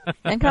 Yeah.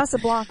 And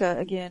Casablanca,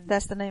 again,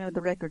 that's the name of the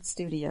record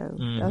studio.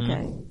 Mm-hmm.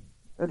 Okay.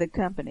 Or the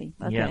company.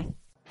 Okay. Yeah.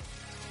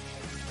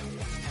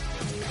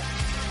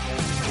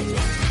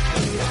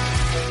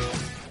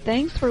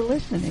 Thanks for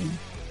listening.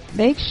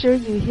 Make sure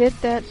you hit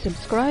that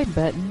subscribe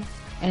button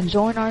and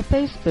join our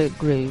Facebook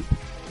group.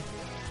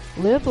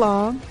 Live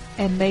long,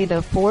 and may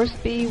the force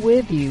be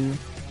with you.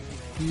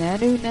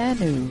 Nanu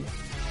Nanu.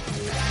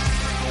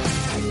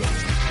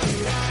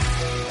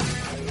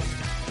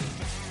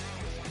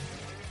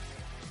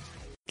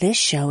 This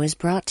show is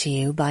brought to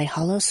you by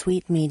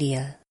Holosuite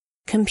Media.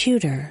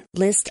 Computer,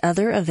 list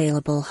other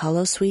available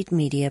Holosuite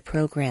Media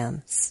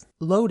programs.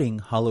 Loading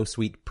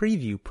Holosuite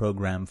preview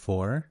program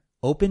for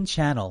Open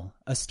Channel,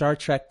 a Star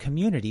Trek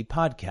community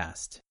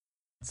podcast.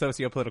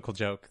 Socio-political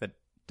joke that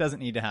doesn't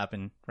need to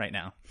happen right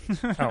now.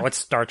 Oh, it's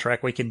Star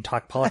Trek. We can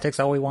talk politics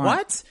all we want.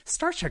 What?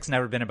 Star Trek's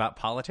never been about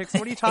politics.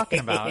 What are you talking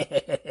about?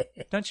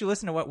 Don't you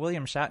listen to what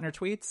William Shatner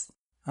tweets?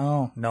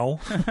 Oh, no.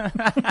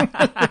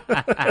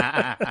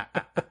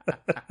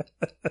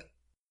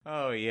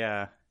 Oh,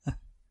 yeah.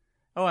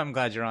 Oh, I'm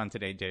glad you're on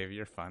today, Dave.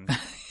 You're fun.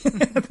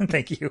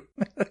 Thank you.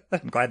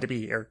 I'm glad to be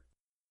here.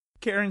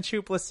 Karen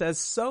Chupla says,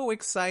 so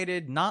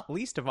excited, not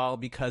least of all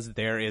because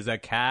there is a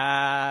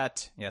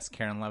cat. Yes,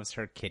 Karen loves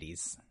her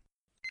kitties.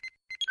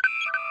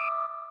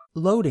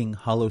 Loading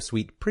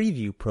Holosuite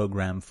preview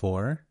program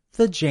for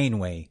The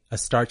Janeway, a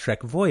Star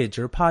Trek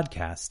Voyager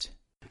podcast.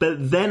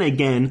 But then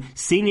again,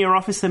 senior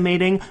officer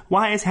meeting,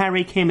 why is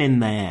Harry Kim in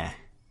there?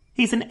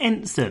 He's an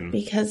ensign.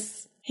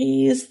 Because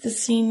he is the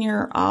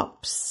senior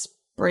ops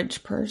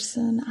bridge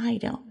person. I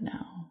don't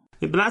know.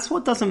 But that's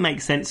what doesn't make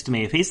sense to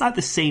me. If he's like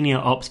the senior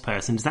ops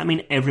person, does that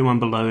mean everyone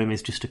below him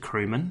is just a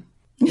crewman?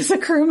 He's a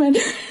crewman.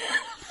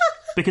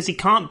 Because he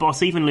can't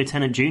boss even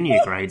Lieutenant Junior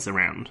grades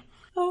around.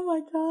 Oh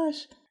my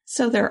gosh.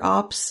 So their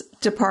ops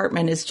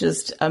department is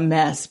just a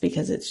mess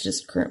because it's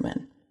just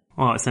crewmen.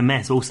 Well, it's a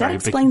mess also. That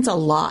explains a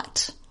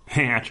lot.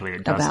 Actually,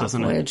 it does, about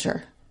doesn't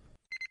Voyager.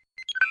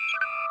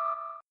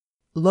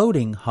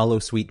 Loading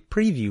Holosuite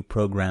preview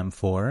program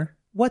for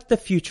What the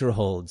Future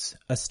Holds,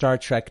 a Star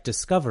Trek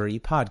Discovery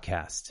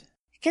podcast.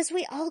 Because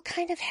we all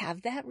kind of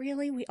have that,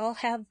 really. We all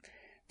have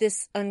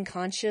this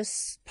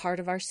unconscious part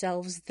of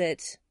ourselves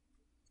that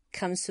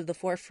comes to the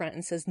forefront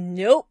and says,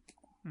 nope.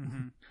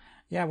 Mm-hmm.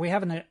 Yeah, we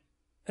have an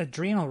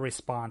adrenal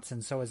response,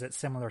 and so is it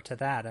similar to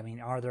that? I mean,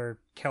 are there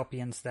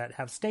Kelpians that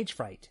have stage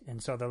fright,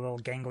 and so their little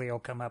ganglia will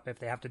come up if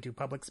they have to do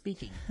public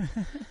speaking?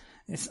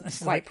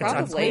 It's like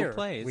probably. it's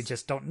unclear. We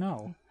just don't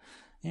know.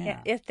 Yeah.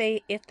 If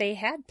they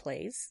had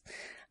plays,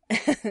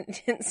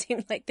 it didn't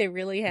seem like they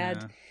really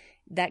had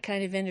that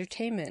kind of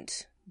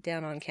entertainment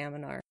down on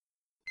Kaminar.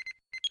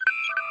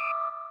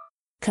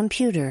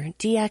 Computer,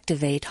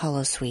 deactivate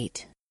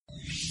Holosuite.